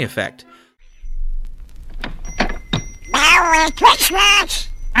CGI effect. Merry Christmas!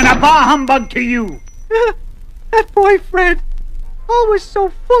 And a bah humbug to you! That boy Fred, always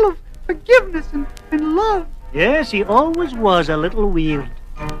so full of forgiveness and love. Yes, he always was a little weird.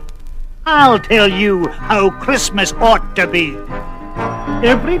 I'll tell you how Christmas ought to be.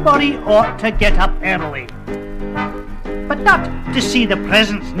 Everybody ought to get up early. But not to see the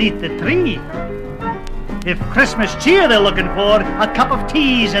presents neath the tree. If Christmas cheer they're looking for, a cup of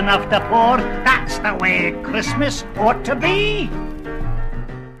tea's enough to pour. That's the way Christmas ought to be.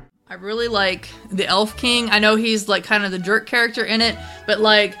 I really like the Elf King. I know he's like kind of the jerk character in it, but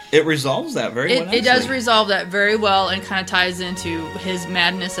like it resolves that very well. It does resolve that very well, and kind of ties into his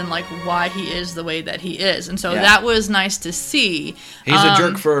madness and like why he is the way that he is. And so that was nice to see. He's a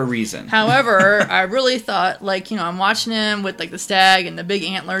jerk for a reason. However, I really thought, like, I'm watching him with like the stag and the big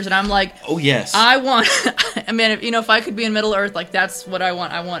antlers, and I'm like, oh yes, I want. I mean, if I could be in Middle Earth, like that's what I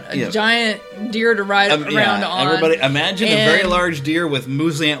want. I want a giant deer to ride around on. Everybody, imagine a very large deer with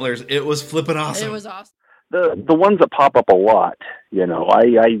moose antlers. It was flipping awesome. It was awesome. The ones that pop up a lot,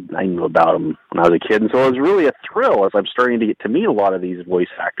 I knew about them when I was a kid, and so it was really a thrill as I'm starting to get to meet a lot of these voice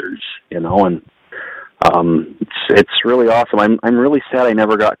actors, and It's really awesome. I'm really sad I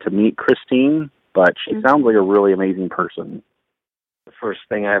never got to meet Christine, but she sounds like a really amazing person. The first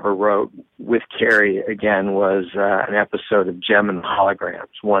thing I ever wrote with Carrie again was an episode of Gem and the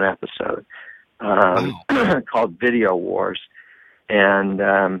Holograms, one episode called Video Wars, and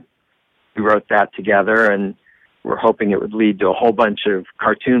we wrote that together, and we're hoping it would lead to a whole bunch of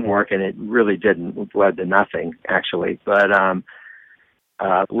cartoon work, and it really didn't. It led to nothing, actually. But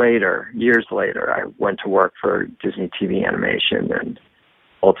years later, I went to work for Disney TV Animation and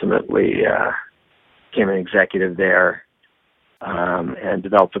ultimately became an executive there and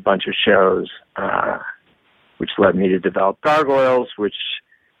developed a bunch of shows, which led me to develop Gargoyles, which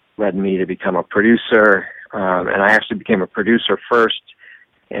led me to become a producer. And I actually became a producer first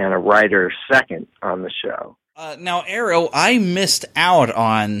and a writer second on the show. Now, Arrow, I missed out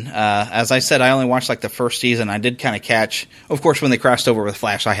on, as I said, I only watched like the first season. I did kind of catch, of course, when they crossed over with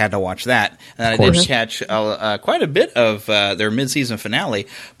Flash, I had to watch that. And I did catch quite a bit of their mid-season finale.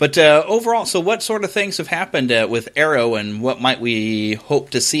 But overall, so what sort of things have happened with Arrow, and what might we hope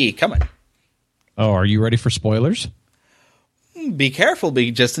to see coming? Oh, are you ready for spoilers? Be careful,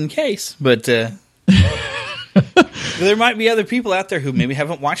 just in case. But there might be other people out there who maybe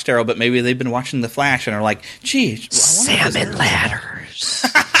haven't watched Arrow, but maybe they've been watching The Flash and are like, gee, salmon ladders.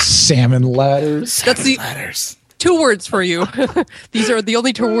 Salmon ladders. That's the ladders. 2 words for you. These are the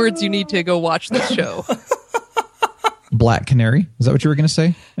only 2 words you need to go watch this show. Black Canary. Is that what you were going to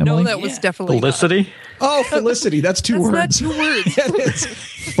say, Emily? No, that was definitely Felicity. Oh, Felicity. That's 2 words. That's not 2 words. It's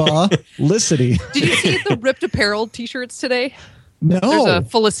Felicity. Did you see the Ripped Apparel t-shirts today? No. There's a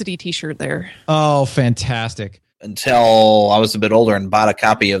Felicity t-shirt there. Oh, fantastic. Until I was a bit older and bought a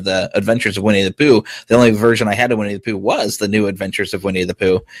copy of the Adventures of Winnie the Pooh, the only version I had of Winnie the Pooh was the New Adventures of Winnie the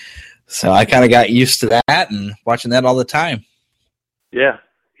Pooh. So I kind of got used to that and watching that all the time. Yeah.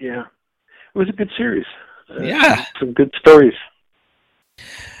 It was a good series. Yeah. Some good stories.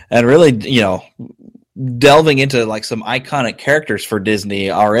 And really, delving into like some iconic characters for Disney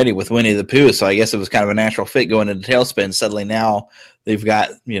already with Winnie the Pooh. So I guess it was kind of a natural fit going into Tailspin. Suddenly now they've got,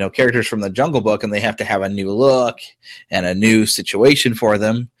 characters from the Jungle Book, and they have to have a new look and a new situation for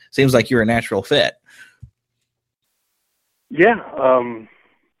them. Seems like you're a natural fit. Yeah.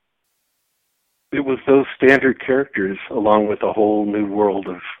 It was those standard characters along with a whole new world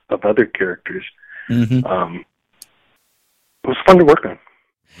of other characters. Mm-hmm. It was fun to work on.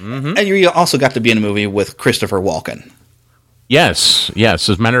 Mm-hmm. And you also got to be in a movie with Christopher Walken. Yes. As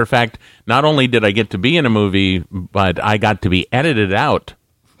a matter of fact, not only did I get to be in a movie, but I got to be edited out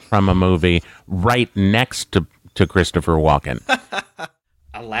from a movie right next to Christopher Walken.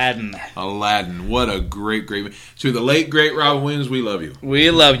 Aladdin. What a great movie. To the late, great Robin Williams, we love you. We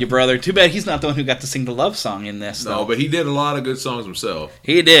love you, brother. Too bad he's not the one who got to sing the love song in this, though. No, but he did a lot of good songs himself.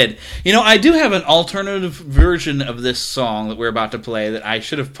 He did. I do have an alternative version of this song that we're about to play that I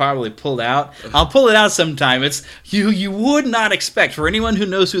should have probably pulled out. I'll pull it out sometime. It's you would not expect, for anyone who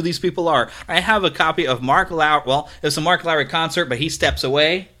knows who these people are. I have a copy of Mark Lowry. Well, it's a Mark Lowry concert, but he steps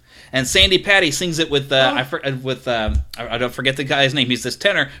away. And Sandy Patty sings it with I don't forget the guy's name. He's this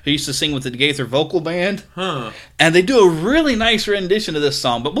tenor who used to sing with the Gaither Vocal Band. Huh. And they do a really nice rendition of this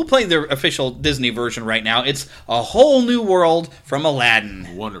song. But we'll play their official Disney version right now. It's A Whole New World from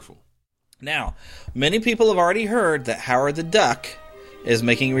Aladdin. Wonderful. Now, many people have already heard that Howard the Duck is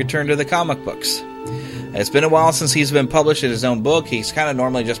making a return to the comic books. It's been a while since he's been published in his own book. He's kind of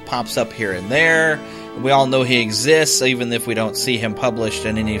normally just pops up here and there. We all know he exists, even if we don't see him published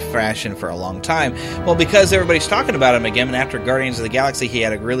in any fashion for a long time. Well, because everybody's talking about him again, and after Guardians of the Galaxy, he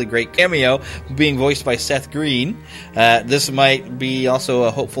had a really great cameo being voiced by Seth Green. This might be also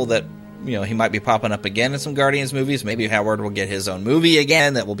a hopeful that he might be popping up again in some Guardians movies. Maybe Howard will get his own movie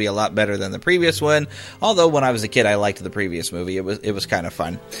again that will be a lot better than the previous one. Although when I was a kid, I liked the previous movie. It was kind of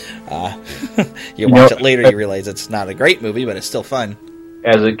fun. You watch it later, you realize it's not a great movie, but it's still fun.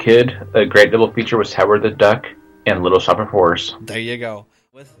 As a kid, a great double feature was Howard the Duck and Little Shop of Horrors. There you go.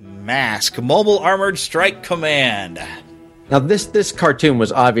 With Mask, Mobile Armored Strike Command. Now, this cartoon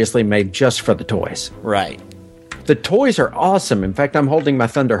was obviously made just for the toys. Right. The toys are awesome. In fact, I'm holding my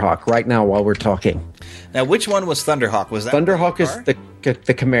Thunderhawk right now while we're talking. Now, which one was Thunderhawk? Was that Thunderhawk is the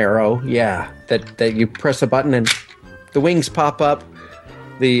Camaro, yeah. That you press a button and the wings pop up.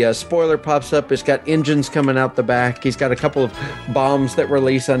 The spoiler pops up. It's got engines coming out the back. He's got a couple of bombs that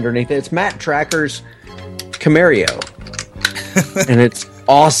release underneath it. It's Matt Tracker's Camaro. And it's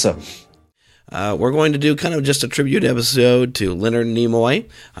awesome. We're going to do kind of just a tribute episode to Leonard Nimoy.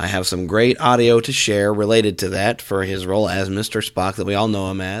 I have some great audio to share related to that for his role as Mr. Spock that we all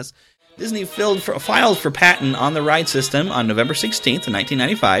know him as. Disney filed for patent on the ride system on November 16th,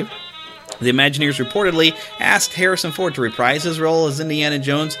 1995. The Imagineers reportedly asked Harrison Ford to reprise his role as Indiana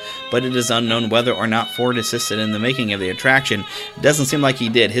Jones, but it is unknown whether or not Ford assisted in the making of the attraction. It doesn't seem like he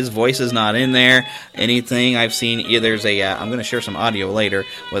did. His voice is not in there. Anything I've seen, there's I'm going to share some audio later,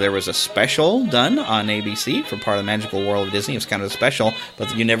 where there was a special done on ABC for part of the Magical World of Disney. It was kind of a special,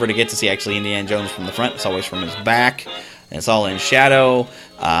 but you never get to see actually Indiana Jones from the front. It's always from his back. And it's all in shadow.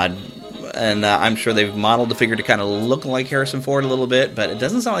 And I'm sure they've modeled the figure to kind of look like Harrison Ford a little bit, but it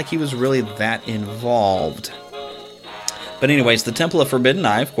doesn't sound like he was really that involved. But anyways, The Temple of Forbidden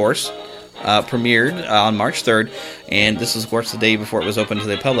Eye, of course, premiered on March 3rd, and this was, of course, the day before it was open to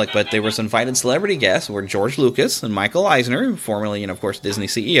the public, but there was invited celebrity guests were George Lucas and Michael Eisner, formerly, of course, Disney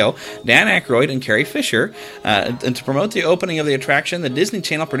CEO, Dan Aykroyd, and Carrie Fisher. And to promote the opening of the attraction, the Disney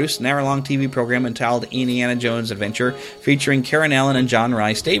Channel produced an hour-long TV program entitled Indiana Jones Adventure, featuring Karen Allen and John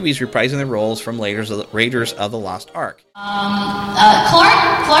Rhys Davies reprising their roles from Raiders of the Lost Ark. Clark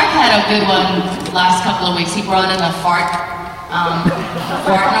had a good one last couple of weeks. He brought in a fart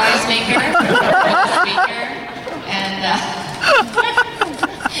noise maker with the speaker, and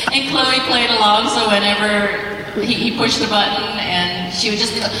Chloe played along, so whenever he pushed the button, and she would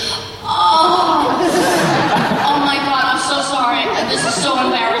just be like, oh my god, I'm so sorry, this is so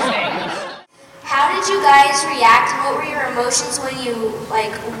embarrassing. How did you guys react, and what were your emotions when you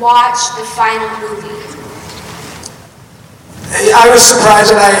watched the final movie? I was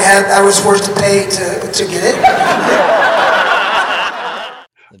surprised that I was forced to pay to get it.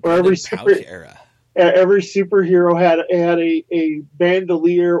 Or every superhero had a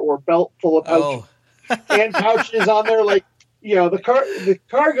bandolier or belt full of pouches and pouches on there, like the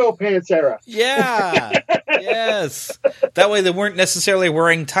cargo pants era. Yeah, yes. That way they weren't necessarily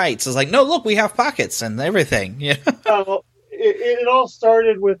wearing tights. It's like, no, look, we have pockets and everything. Yeah. It all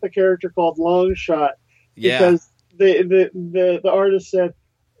started with a character called Longshot because the artist said,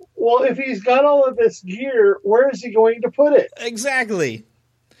 "Well, if he's got all of this gear, where is he going to put it?" Exactly.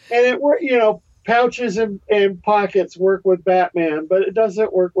 And pouches and pockets work with Batman, but it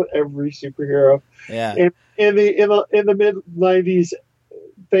doesn't work with every superhero. Yeah. And in the mid '90s,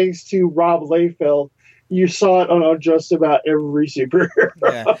 thanks to Rob Liefeld, you saw it on just about every superhero.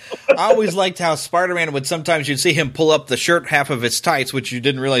 Yeah. I always liked how Spider-Man would sometimes you'd see him pull up the shirt half of his tights, which you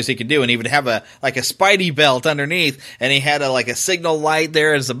didn't realize he could do, and he would have a Spidey belt underneath, and he had a signal light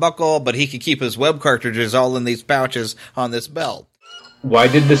there as a buckle, but he could keep his web cartridges all in these pouches on this belt. Why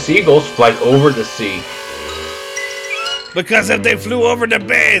did the seagulls fly over the sea? Because if they flew over the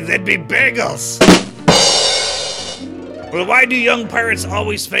bay, they'd be bagels. Well, why do young pirates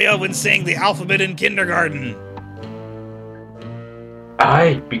always fail when saying the alphabet in kindergarten?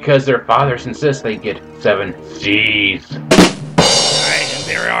 Aye, because their fathers insist they get 7 C's. Aye, and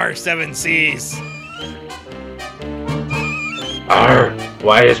there are 7 C's.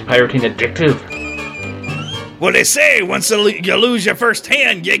 Why is pirating addictive? Well, they say once you lose your first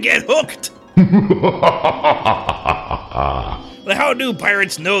hand, you get hooked. Well, how do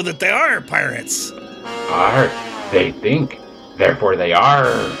pirates know that they are pirates? They think, therefore they are.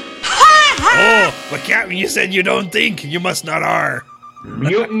 Oh, but Captain, you said you don't think, you must not are.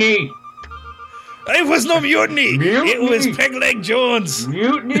 Mutiny. It was no mutiny. It was Pegleg Jones.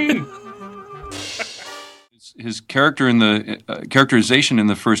 Mutiny. His character in the characterization in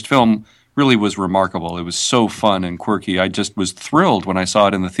the first film really was remarkable. It was so fun and quirky. I just was thrilled when I saw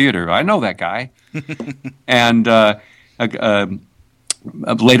it in the theater. I know that guy. And about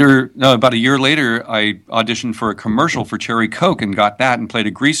a year later, I auditioned for a commercial for Cherry Coke and got that and played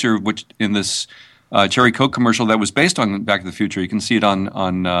a greaser, which in this Cherry Coke commercial that was based on Back to the Future. You can see it on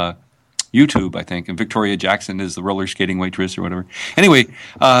YouTube, I think. And Victoria Jackson is the roller skating waitress or whatever. Anyway,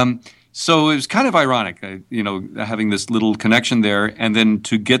 so it was kind of ironic, having this little connection there, and then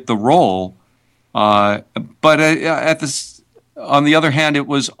to get the role. But on the other hand, it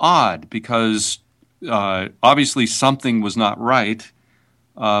was odd because obviously something was not right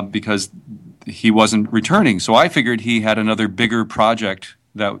because he wasn't returning. So I figured he had another bigger project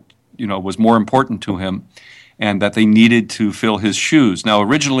that was more important to him, and that they needed to fill his shoes. Now,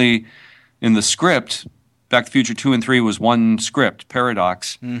 originally in the script, Back to the Future 2 and 3 was one script,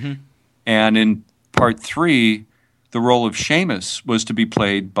 Paradox. Mm-hmm. And in part 3, the role of Seamus was to be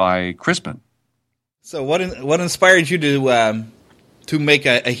played by Crispin. So what inspired you to make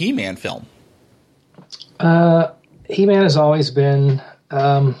a He-Man film? He-Man has always been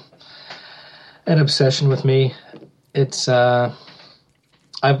an obsession with me. It's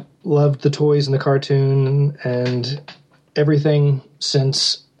I've loved the toys and the cartoon and everything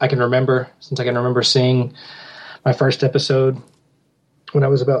since I can remember seeing my first episode when I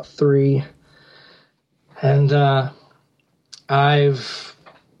was about 3. And I've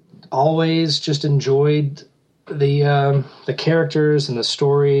always just enjoyed the characters and the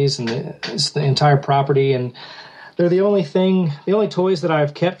stories and the entire property, and they're the only toys that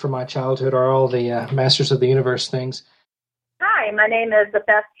I've kept from my childhood are all the Masters of the Universe things. Hi, my name is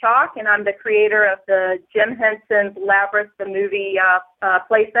Beth Chalk, and I'm the creator of the Jim Henson's Labyrinth, the movie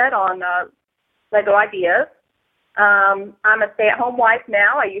playset on Lego Ideas. I'm a stay-at-home wife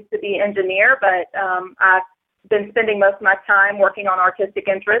now. I used to be an engineer, but I've been spending most of my time working on artistic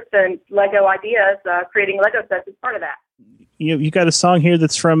interests, and Lego Ideas, creating Lego sets is part of that. You got a song here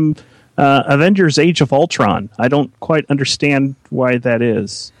that's from Avengers Age of Ultron. I don't quite understand why that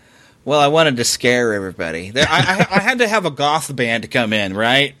is. Well, I wanted to scare everybody. I had to have a goth band come in,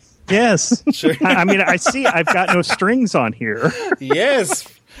 right? Yes. Sure. I mean, I see I've got no strings on here. Yes.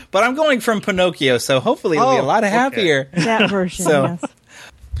 But I'm going from Pinocchio, so hopefully it'll be a lot happier. That version, yes.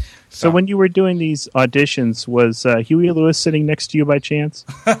 So when you were doing these auditions, was Huey Lewis sitting next to you by chance?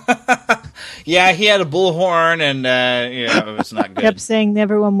 Yeah, he had a bullhorn, and it was not good. Kept saying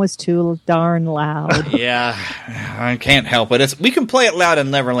everyone was too darn loud. Yeah, I can't help it. We can play it loud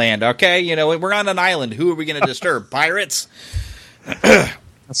in Neverland, okay? We're on an island. Who are we going to disturb? Pirates?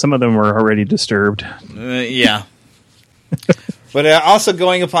 Some of them were already disturbed. Yeah. But also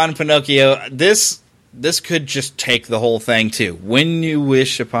going upon Pinocchio, this could just take the whole thing too. When You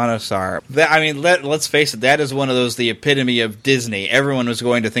Wish Upon a Star. Let's face it, that is one of those, the epitome of Disney. Everyone was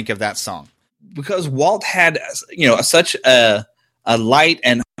going to think of that song. Because Walt had, such a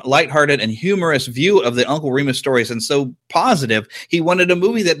lighthearted and humorous view of the Uncle Remus stories, and so positive, he wanted a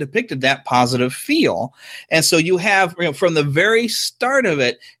movie that depicted that positive feel. And so you have, from the very start of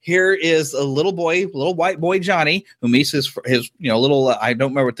it, here is a little white boy Johnny, who meets his little, I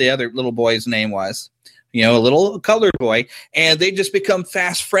don't remember what the other little boy's name was. A little colored boy, and they just become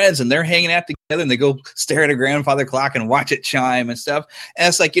fast friends, and they're hanging out together, and they go stare at a grandfather clock and watch it chime and stuff. And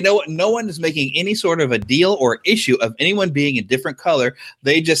it's like, what? No one is making any sort of a deal or issue of anyone being a different color.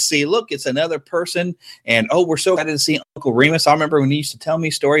 They just see, look, it's another person, and we're so excited to see Uncle Remus. I remember when he used to tell me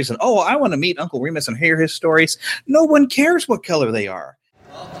stories, and I want to meet Uncle Remus and hear his stories. No one cares what color they are.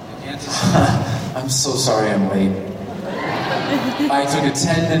 I'm so sorry I'm late. I took a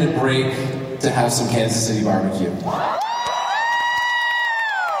 10-minute break to have some Kansas City barbecue.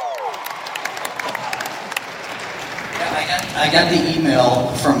 I got the email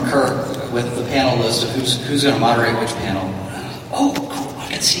from Kirk with the panel list of who's going to moderate which panel. Oh, cool! I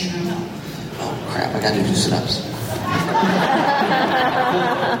can see it now. Oh crap! I got to do sit-ups.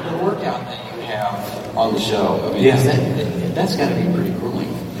 The workout that you have on the show. I mean, that's got to be pretty grueling.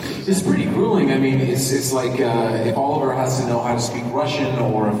 It's pretty grueling. I mean, it's like if Oliver has to know how to speak Russian,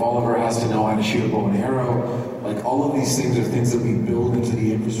 or if Oliver has to know how to shoot a bow and arrow. Like, all of these things are things that we build into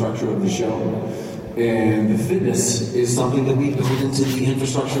the infrastructure of the show. And the fitness is something that we build into the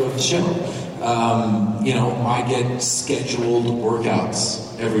infrastructure of the show. I get scheduled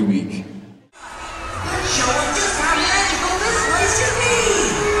workouts every week. Show us just how magical this place can be!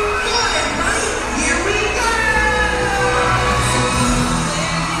 Go ahead, buddy. Here we go!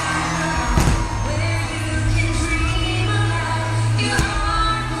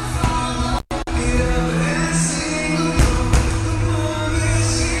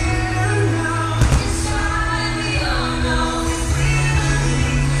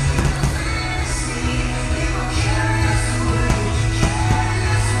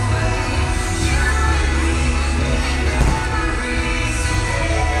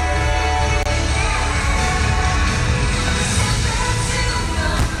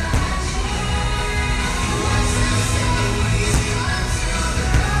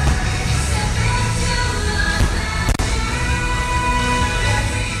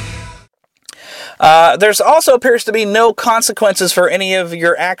 There's also appears to be no consequences for any of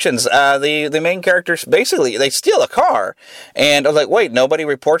your actions. The main characters, basically, they steal a car. And I'm like, wait, nobody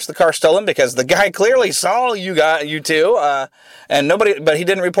reports the car stolen because the guy clearly saw you two. But he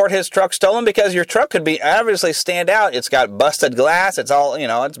didn't report his truck stolen because your truck could be obviously stand out. It's got busted glass. It's all,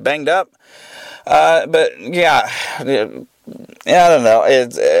 it's banged up. But yeah, I don't know.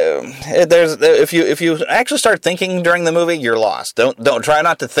 If you actually start thinking during the movie, you're lost. Don't try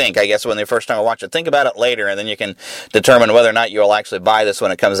not to think. I guess when the first time I watch it, think about it later, and then you can determine whether or not you'll actually buy this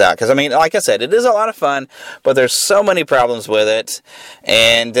when it comes out. Because like I said, it is a lot of fun, but there's so many problems with it,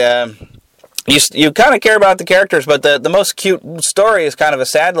 and you kind of care about the characters, but the most cute story is kind of a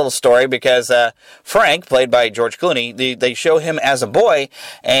sad little story because Frank, played by George Clooney, they show him as a boy,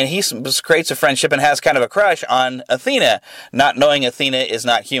 and he creates a friendship and has kind of a crush on Athena, not knowing Athena is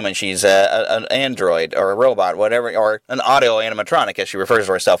not human. She's an android or a robot, whatever, or an audio animatronic, as she refers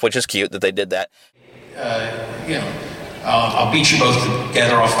to herself, which is cute that they did that. I'll beat you both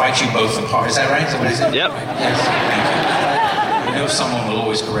together, I'll fight you both apart. Is that right? Is that what I said? Yep. Yes, thank you. I know someone will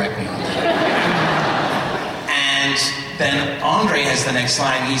always correct me on that. And then Andre has the next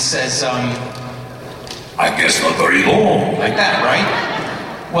line. He says, I guess not very long. Like that, right?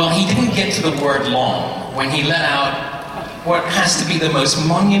 Well, he didn't get to the word long when he let out what has to be the most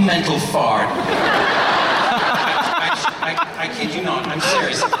monumental fart. I kid you not, I'm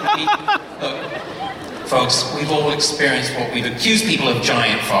serious. Look, folks, we've all experienced what we've accused people of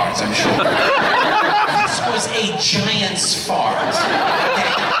giant farts, I'm sure. This was a giant's fart.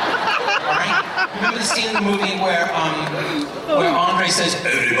 Okay? All right? Remember the scene in the movie where Andre says,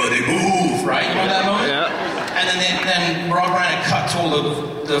 everybody move, right? You know that moment? Yeah. And then Rob Reiner cut to all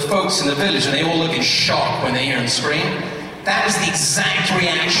the folks in the village, and they all look in shock when they hear him scream. That was the exact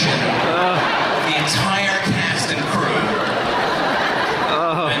reaction of the entire cast and crew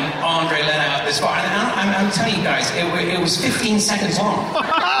when Andre let out this fart. And I'm telling you guys, it was 15 seconds long.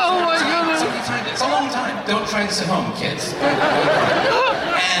 Oh my goodness! It's a long time. Don't try this at home, kids.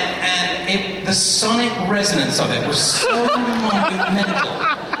 And the sonic resonance of it was so monumental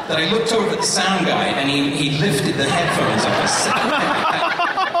that I looked over at the sound guy and he lifted the headphones up and said,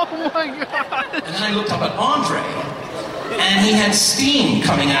 oh my God! And then I looked up at Andre, and he had steam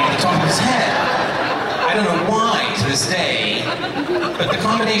coming out of the top of his head. I don't know why to this day, but the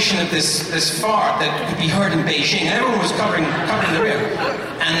combination of this fart that could be heard in Beijing, and everyone was covering the rear,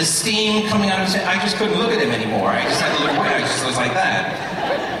 and the steam coming out of his head, I just couldn't look at him anymore. I just had to look away. I just was like that.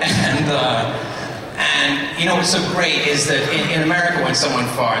 And you know what's so great is that in America when someone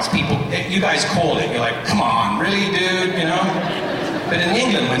farts, you guys call it. You're like, come on, really, dude, you know? But in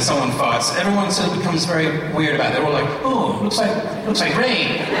England, when someone farts, everyone sort of becomes very weird about it. They're all like, oh, looks like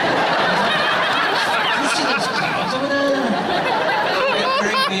rain. You see those clouds over there?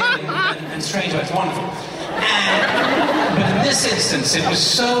 Very weird and strange, but it's wonderful. But in this instance, it was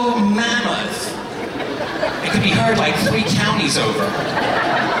so mammoth. It could be heard like 3 counties over.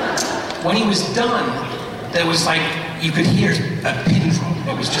 When he was done, there was like, you could hear a pin drop.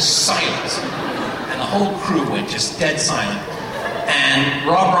 It was just silent. And the whole crew went just dead silent. And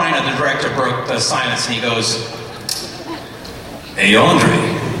Rob Reiner, the director, broke the silence and he goes, hey,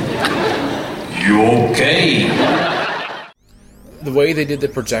 Andre, you okay? The way they did the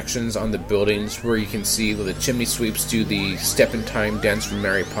projections on the buildings where you can see the chimney sweeps do the step-in-time dance from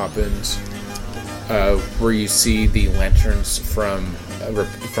Mary Poppins, where you see the lanterns from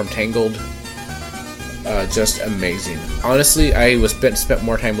Tangled, just amazing. Honestly, I spent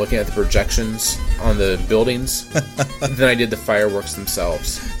more time looking at the projections on the buildings than I did the fireworks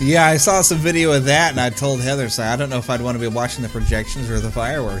themselves. Yeah, I saw some video of that, and I told Heather, so I don't know if I'd want to be watching the projections or the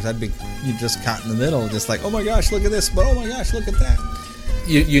fireworks. You just caught in the middle, just like, oh my gosh, look at this, but oh my gosh, look at that.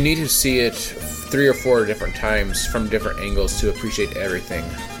 You need to see it 3 or 4 different times from different angles to appreciate everything.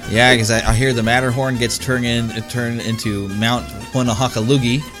 Yeah, because I hear the Matterhorn gets turned into Mount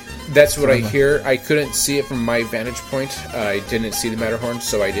Punahakalugi. That's what I hear. I couldn't see it from my vantage point. I didn't see the Matterhorn,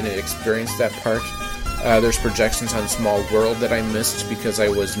 so I didn't experience that part. There's projections on Small World that I missed because I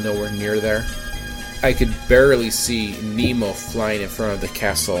was nowhere near there. I could barely see Nemo flying in front of the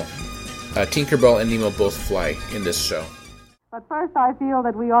castle. Tinkerbell and Nemo both fly in this show. But first, I feel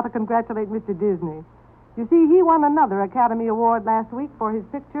that we ought to congratulate Mr. Disney. You see, he won another Academy Award last week for his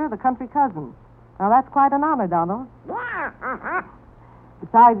picture, The Country Cousin. Now, that's quite an honor, Donald.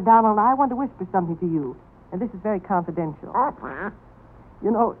 Besides, Donald, I want to whisper something to you, and this is very confidential.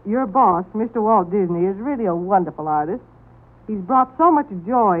 You know, your boss, Mr. Walt Disney, is really a wonderful artist. He's brought so much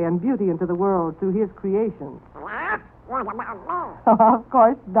joy and beauty into the world through his creations. Of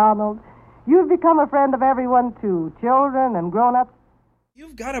course, Donald. You've become a friend of everyone, too, children and grown-ups.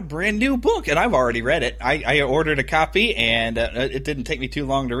 You've got a brand new book, and I've already read it. I ordered a copy, and it didn't take me too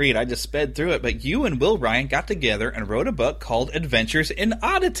long to read. I just sped through it. But you and Will Ryan got together and wrote a book called Adventures in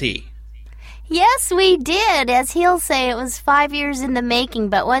Oddity. Yes, we did. As he'll say, it was 5 years in the making,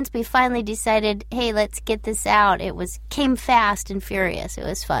 but once we finally decided, hey, let's get this out, came fast and furious. It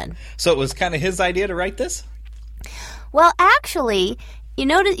was fun. So it was kind of his idea to write this? Well, actually,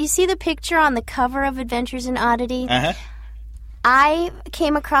 you see the picture on the cover of Adventures in Oddity? Uh-huh. I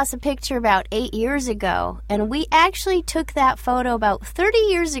came across a picture about 8 years ago, and we actually took that photo about 30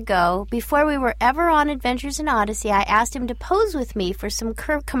 years ago. Before we were ever on Adventures in Odyssey, I asked him to pose with me for some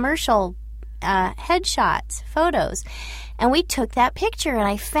commercial headshots, photos, and we took that picture, and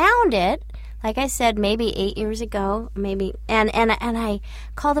I found it, like I said, maybe 8 years ago, maybe, and I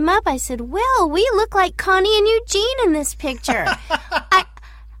called him up. I said, Will, we look like Connie and Eugene in this picture.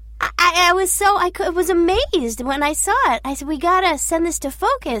 I was amazed when I saw it. I said, we got to send this to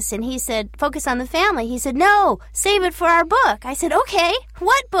Focus. And he said, Focus on the Family. He said, no, save it for our book. I said, okay,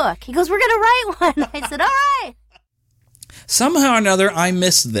 what book? He goes, we're going to write one. I said, all right. Somehow or another, I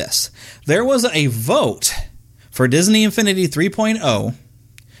missed this. There was a vote for Disney Infinity 3.0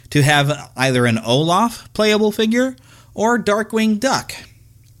 to have either an Olaf playable figure or Darkwing Duck.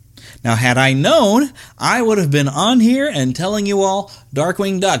 Now, had I known, I would have been on here and telling you all,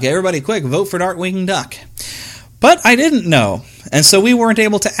 Darkwing Duck. Everybody quick, vote for Darkwing Duck. But I didn't know, and so we weren't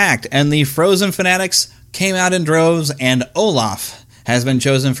able to act, and the Frozen fanatics came out in droves, and Olaf has been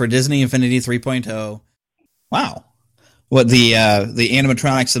chosen for Disney Infinity 3.0. Wow. What, the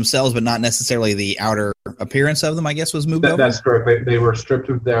animatronics themselves, but not necessarily the outer appearance of them, I guess, was moved over? That's correct. They were stripped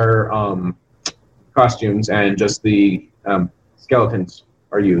of their costumes, and just the skeletons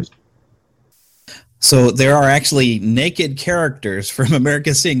are used. So there are actually naked characters from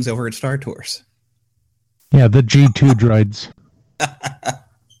America Sings over at Star Tours. Yeah, the G2 droids.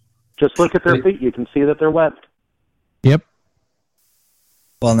 Just look at their feet. You can see that they're webbed. Yep.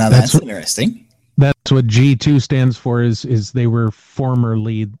 Well, now that's interesting. That's what G2 stands for, is they were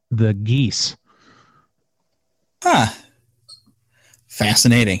formerly the geese. Huh.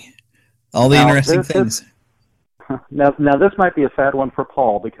 Fascinating. All the interesting things. Now, this might be a sad one for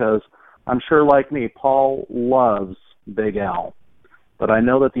Paul, because I'm sure, like me, Paul loves Big Al. But I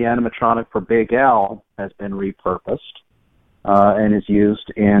know that the animatronic for Big Al has been repurposed and is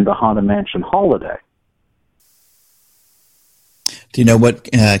used in the Haunted Mansion Holiday. Do you know what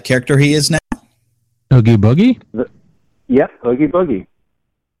character he is now? Oogie Boogie? Yep, Oogie Boogie.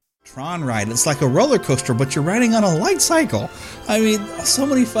 Tron ride. It's like a roller coaster, but you're riding on a light cycle. I mean, so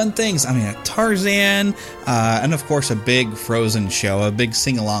many fun things. I mean, a Tarzan, and of course a big Frozen show, a big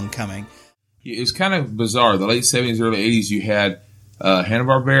sing-along coming. It's kind of bizarre. The late 70s, early 80s, you had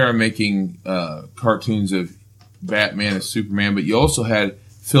Hanna-Barbera making cartoons of Batman and Superman, but you also had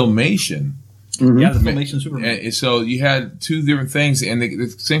Filmation. Mm-hmm. Yeah, the Filmation Superman. And so you had two different things, and the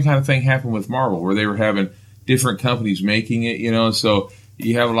same kind of thing happened with Marvel, where they were having different companies making it, so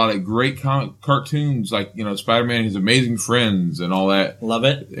you have a lot of great cartoons, like, Spider-Man and His Amazing Friends and all that. Love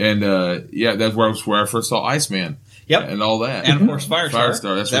it. And, that's where I first saw Iceman. Yep. And all that. And, of course,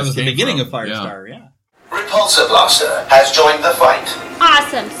 Firestar. That's that was the beginning from. of Firestar, yeah. Repulsor Blaster has joined the fight.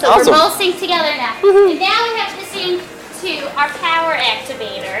 Awesome. So we're both synced together now. And now we have to sync to our power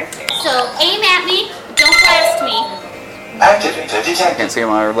activator. So aim at me, don't blast me. Activator detected. Can't see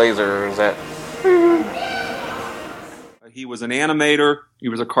my laser. Is that... He was an animator, he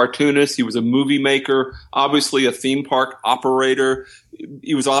was a cartoonist, he was a movie maker, obviously a theme park operator.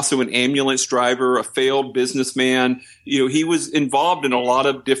 He was also an ambulance driver, a failed businessman. He was involved in a lot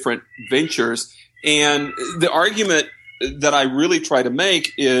of different ventures. And the argument that I really try to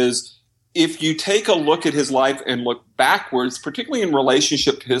make is, if you take a look at his life and look backwards, particularly in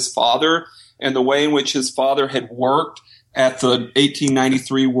relationship to his father and the way in which his father had worked at the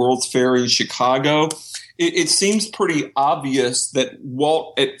 1893 World's Fair in Chicago, it seems pretty obvious that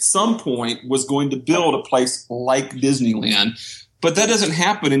Walt at some point was going to build a place like Disneyland. But that doesn't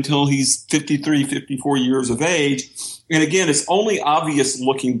happen until he's 53, 54 years of age. And again, it's only obvious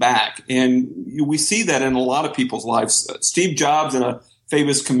looking back. And we see that in a lot of people's lives. Steve Jobs, in a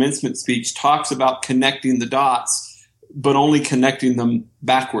famous commencement speech, talks about connecting the dots, but only connecting them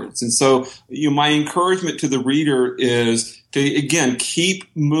backwards. And so my encouragement to the reader is to, again, keep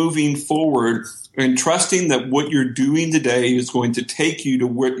moving forward and trusting that what you're doing today is going to take you to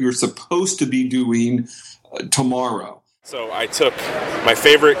what you're supposed to be doing tomorrow. So I took my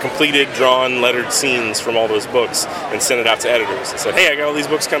favorite completed, drawn, lettered scenes from all those books and sent it out to editors and said, hey, I got all these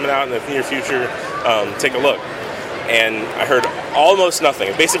books coming out in the near future, take a look. And I heard almost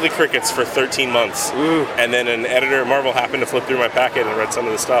nothing, basically crickets for 13 months. Ooh. And then an editor at Marvel happened to flip through my packet and read some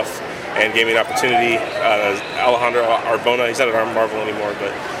of the stuff and gave me an opportunity. Alejandro Arbona, he's not at Marvel anymore,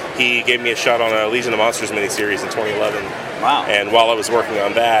 but he gave me a shot on a Legion of Monsters miniseries in 2011. Wow. And while I was working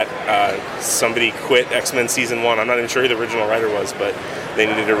on that, somebody quit X-Men Season 1. I'm not even sure who the original writer was, but they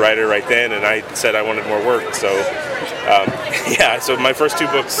needed a writer right then, and I said I wanted more work. So, so my first two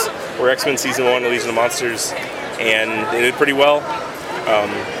books were X-Men Season 1 and Legion of Monsters, and they did pretty well.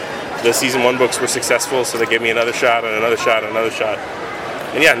 The Season 1 books were successful, so they gave me another shot and another shot and another shot.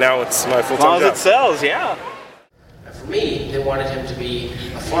 And yeah, now it's my full-time job. As long as it sells, yeah. For me, they wanted him to be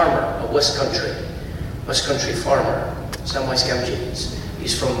a farmer, a West Country farmer. Samwise Gamgee.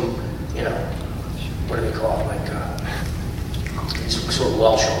 He's from, what do they call it? He's sort of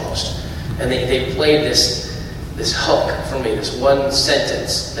Welsh almost. And they played this hook for me, this one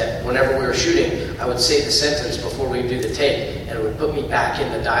sentence that whenever we were shooting, I would say the sentence before we do the take, and it would put me back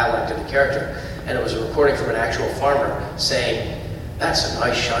in the dialect of the character. And it was a recording from an actual farmer saying, "That's a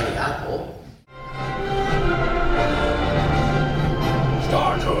nice shiny apple."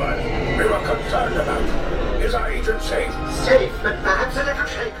 Star Tours, we were concerned about. Is our agent safe? Safe, but perhaps a little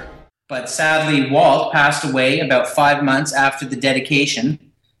shaken. But sadly, Walt passed away about 5 months after the dedication.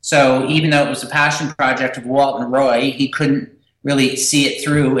 So even though it was a passion project of Walt and Roy, he couldn't really see it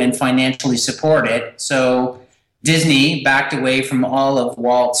through and financially support it. So Disney backed away from all of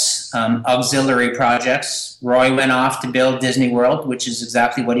Walt's auxiliary projects. Roy went off to build Disney World, which is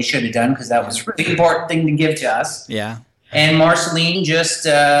exactly what he should have done because that was a really important thing to give to us. Yeah. And Marceline just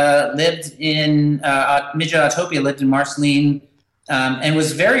lived in Midget Autopia lived in Marceline and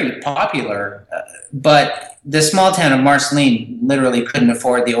was very popular. But the small town of Marceline literally couldn't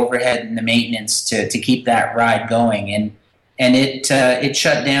afford the overhead and the maintenance to keep that ride going. And it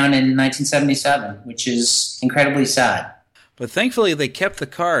shut down in 1977, which is incredibly sad. But thankfully, they kept the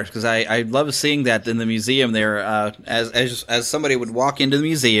cars because I love seeing that in the museum there. As somebody would walk into the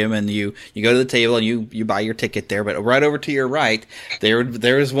museum and you go to the table and you buy your ticket there, but right over to your right,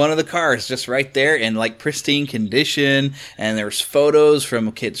 there is one of the cars just right there in like pristine condition, and there's photos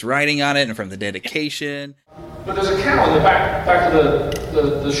from kids riding on it and from the dedication. But there's a cow in the back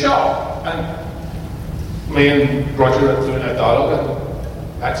of the shop, and me and Roger are doing that dialogue,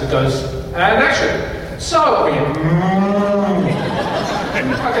 and actor goes, and action. So, I mean,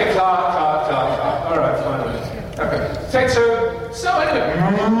 okay, cut. All right, fine. Okay, take two. So, anyway,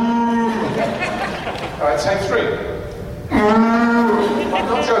 all right, take three. I'm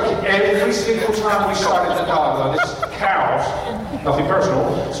not joking. Every single time we started the dialogue, this cows, nothing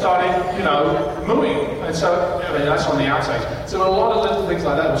personal, started, mooing. And so, I mean, that's on the outtakes. So, a lot of little things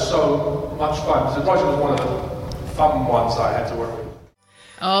like that was so much fun. So, Roger was one of the fun ones I had to work with.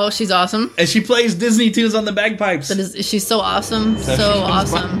 Oh, she's awesome. And she plays Disney tunes on the bagpipes. She's so awesome. So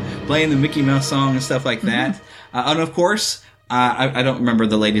awesome. Playing the Mickey Mouse song and stuff like that. And of course, I don't remember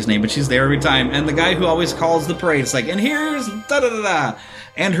the lady's name, but she's there every time. And the guy who always calls the parade, it's like, and here's da-da-da-da.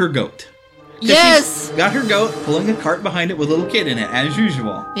 And her goat. Yes! She's got her goat pulling a cart behind it with a little kid in it, as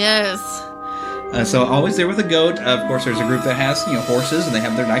usual. Yes. So always there with a goat. Of course, there's a group that has horses, and they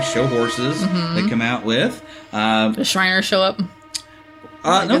have their nice show horses they come out with. The Shriners show up.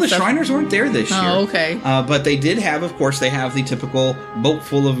 No, the Shriners weren't there this year. Oh, okay. But they did have, of course, they have the typical boat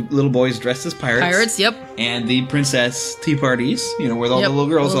full of little boys dressed as pirates. Pirates, yep. And the princess tea parties, where all the little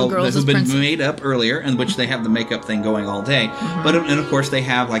girls, that have been made up earlier, in which they have the makeup thing going all day. Mm-hmm. And of course, they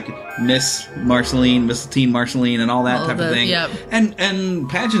have like Miss Marceline, Miss Teen Marceline, and all that type of thing. Yep. And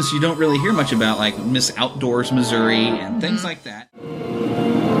pageants you don't really hear much about, like Miss Outdoors Missouri and things like that.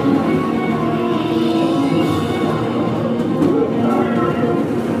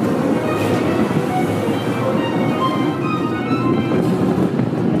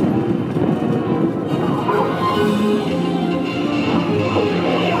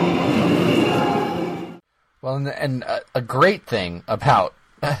 Well, and a great thing about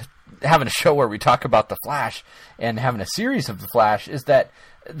having a show where we talk about the Flash and having a series of the Flash is that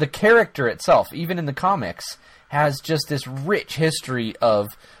the character itself, even in the comics, has just this rich history of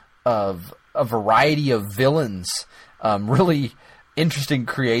a variety of villains, really interesting,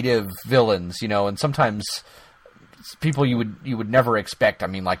 creative villains, and sometimes people you would never expect. I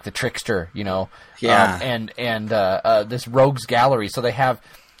mean, like the Trickster, Yeah. And this Rogues Gallery. So they have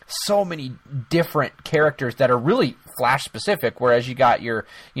so many different characters that are really Flash specific, whereas you got your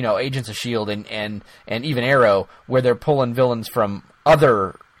Agents of S.H.I.E.L.D. and even Arrow, where they're pulling villains from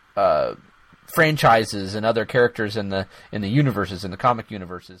other franchises and other characters in the universes, in the comic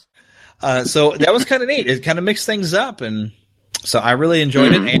universes. So that was kind of neat. It kind of mixed things up, and so I really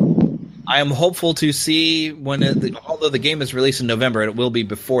enjoyed it. And I am hopeful to see although the game is released in November, it will be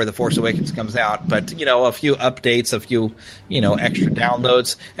before The Force Awakens comes out. But a few updates, a few extra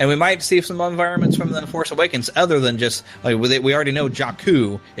downloads, and we might see some environments from The Force Awakens other than just we already know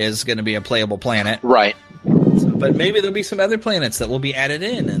Jakku is going to be a playable planet, right? But maybe there'll be some other planets that will be added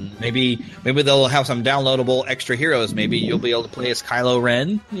in, and maybe they'll have some downloadable extra heroes. Maybe you'll be able to play as Kylo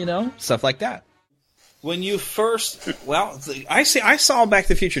Ren, stuff like that. When you first, I saw Back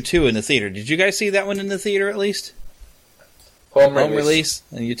to the Future 2 in the theater. Did you guys see that one in the theater at least? Home release.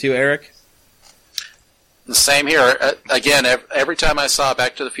 And you too, Eric? The same here. Again, every time I saw a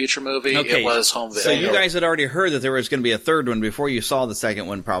Back to the Future movie, it was home video. So you guys had already heard that there was going to be a third one before you saw the second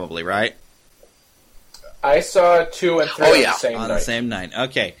one, probably, right? I saw 2 and 3 on the same night. On the same night.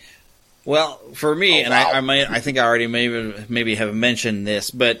 Okay. Well, for me, I think I already maybe have mentioned this,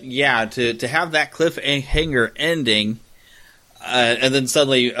 but yeah, to have that cliffhanger ending, And then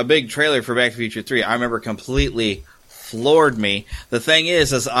suddenly a big trailer for Back to the Future 3, I remember completely floored me. The thing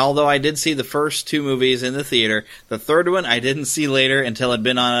is although I did see the first 2 movies in the theater, the third one I didn't see later until it'd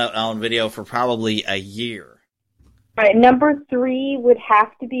been on video for probably a year. All right, number 3 would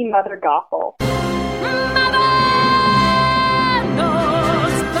have to be Mother Gothel.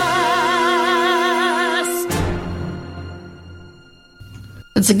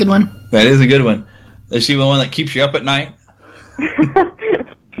 That's a good one. That is a good one. Is she the one that keeps you up at night?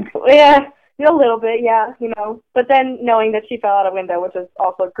 Yeah, a little bit, yeah, you know. But then knowing that she fell out a window, which is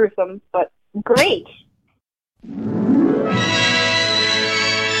also gruesome, but great.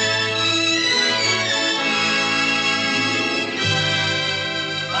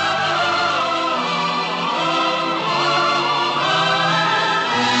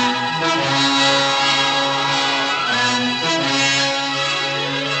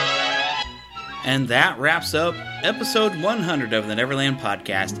 And that wraps up episode 100 of the Neverland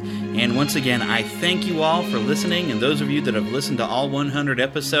podcast. And once again, I thank you all for listening, and those of you that have listened to all 100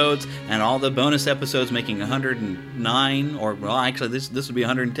 episodes and all the bonus episodes making 109, or well, actually this would be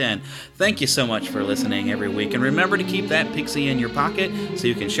 110. Thank you so much for listening every week. And remember to keep that pixie in your pocket so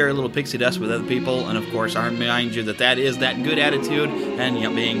you can share a little pixie dust with other people. And of course, I remind you that is that good attitude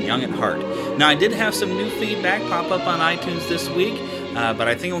and being young at heart. Now, I did have some new feedback pop up on iTunes this week. But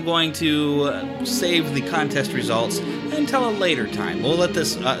I think I'm going to save the contest results until a later time. We'll let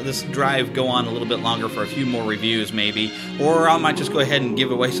this drive go on a little bit longer for a few more reviews, maybe, or I might just go ahead and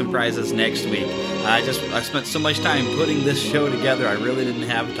give away some prizes next week. I spent so much time putting this show together, I really didn't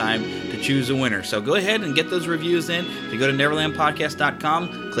have time to choose a winner. So go ahead and get those reviews in. If you go to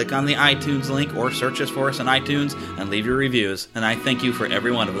neverlandpodcast.com, click on the iTunes link, or search us for us on iTunes and leave your reviews. And I thank you for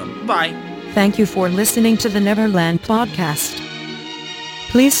every one of them. Bye. Thank you for listening to the Neverland podcast.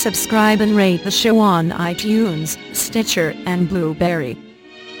 Please subscribe and rate the show on iTunes, Stitcher, and Blueberry.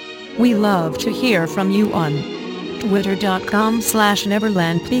 We love to hear from you on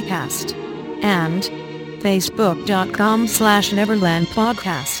twitter.com/NeverlandPodcast and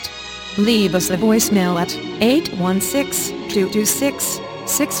facebook.com/NeverlandPodcast. Leave us a voicemail at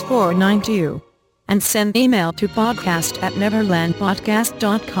 816-226-6492 and send email to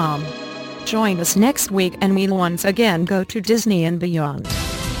podcast@neverlandpodcast.com. Join us next week and we'll once again go to Disney and beyond.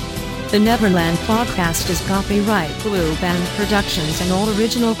 The Neverland podcast is copyright Blue Band Productions and all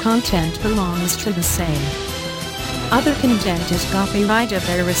original content belongs to the same. Other content is copyright of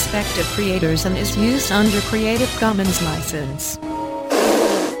their respective creators and is used under Creative Commons license.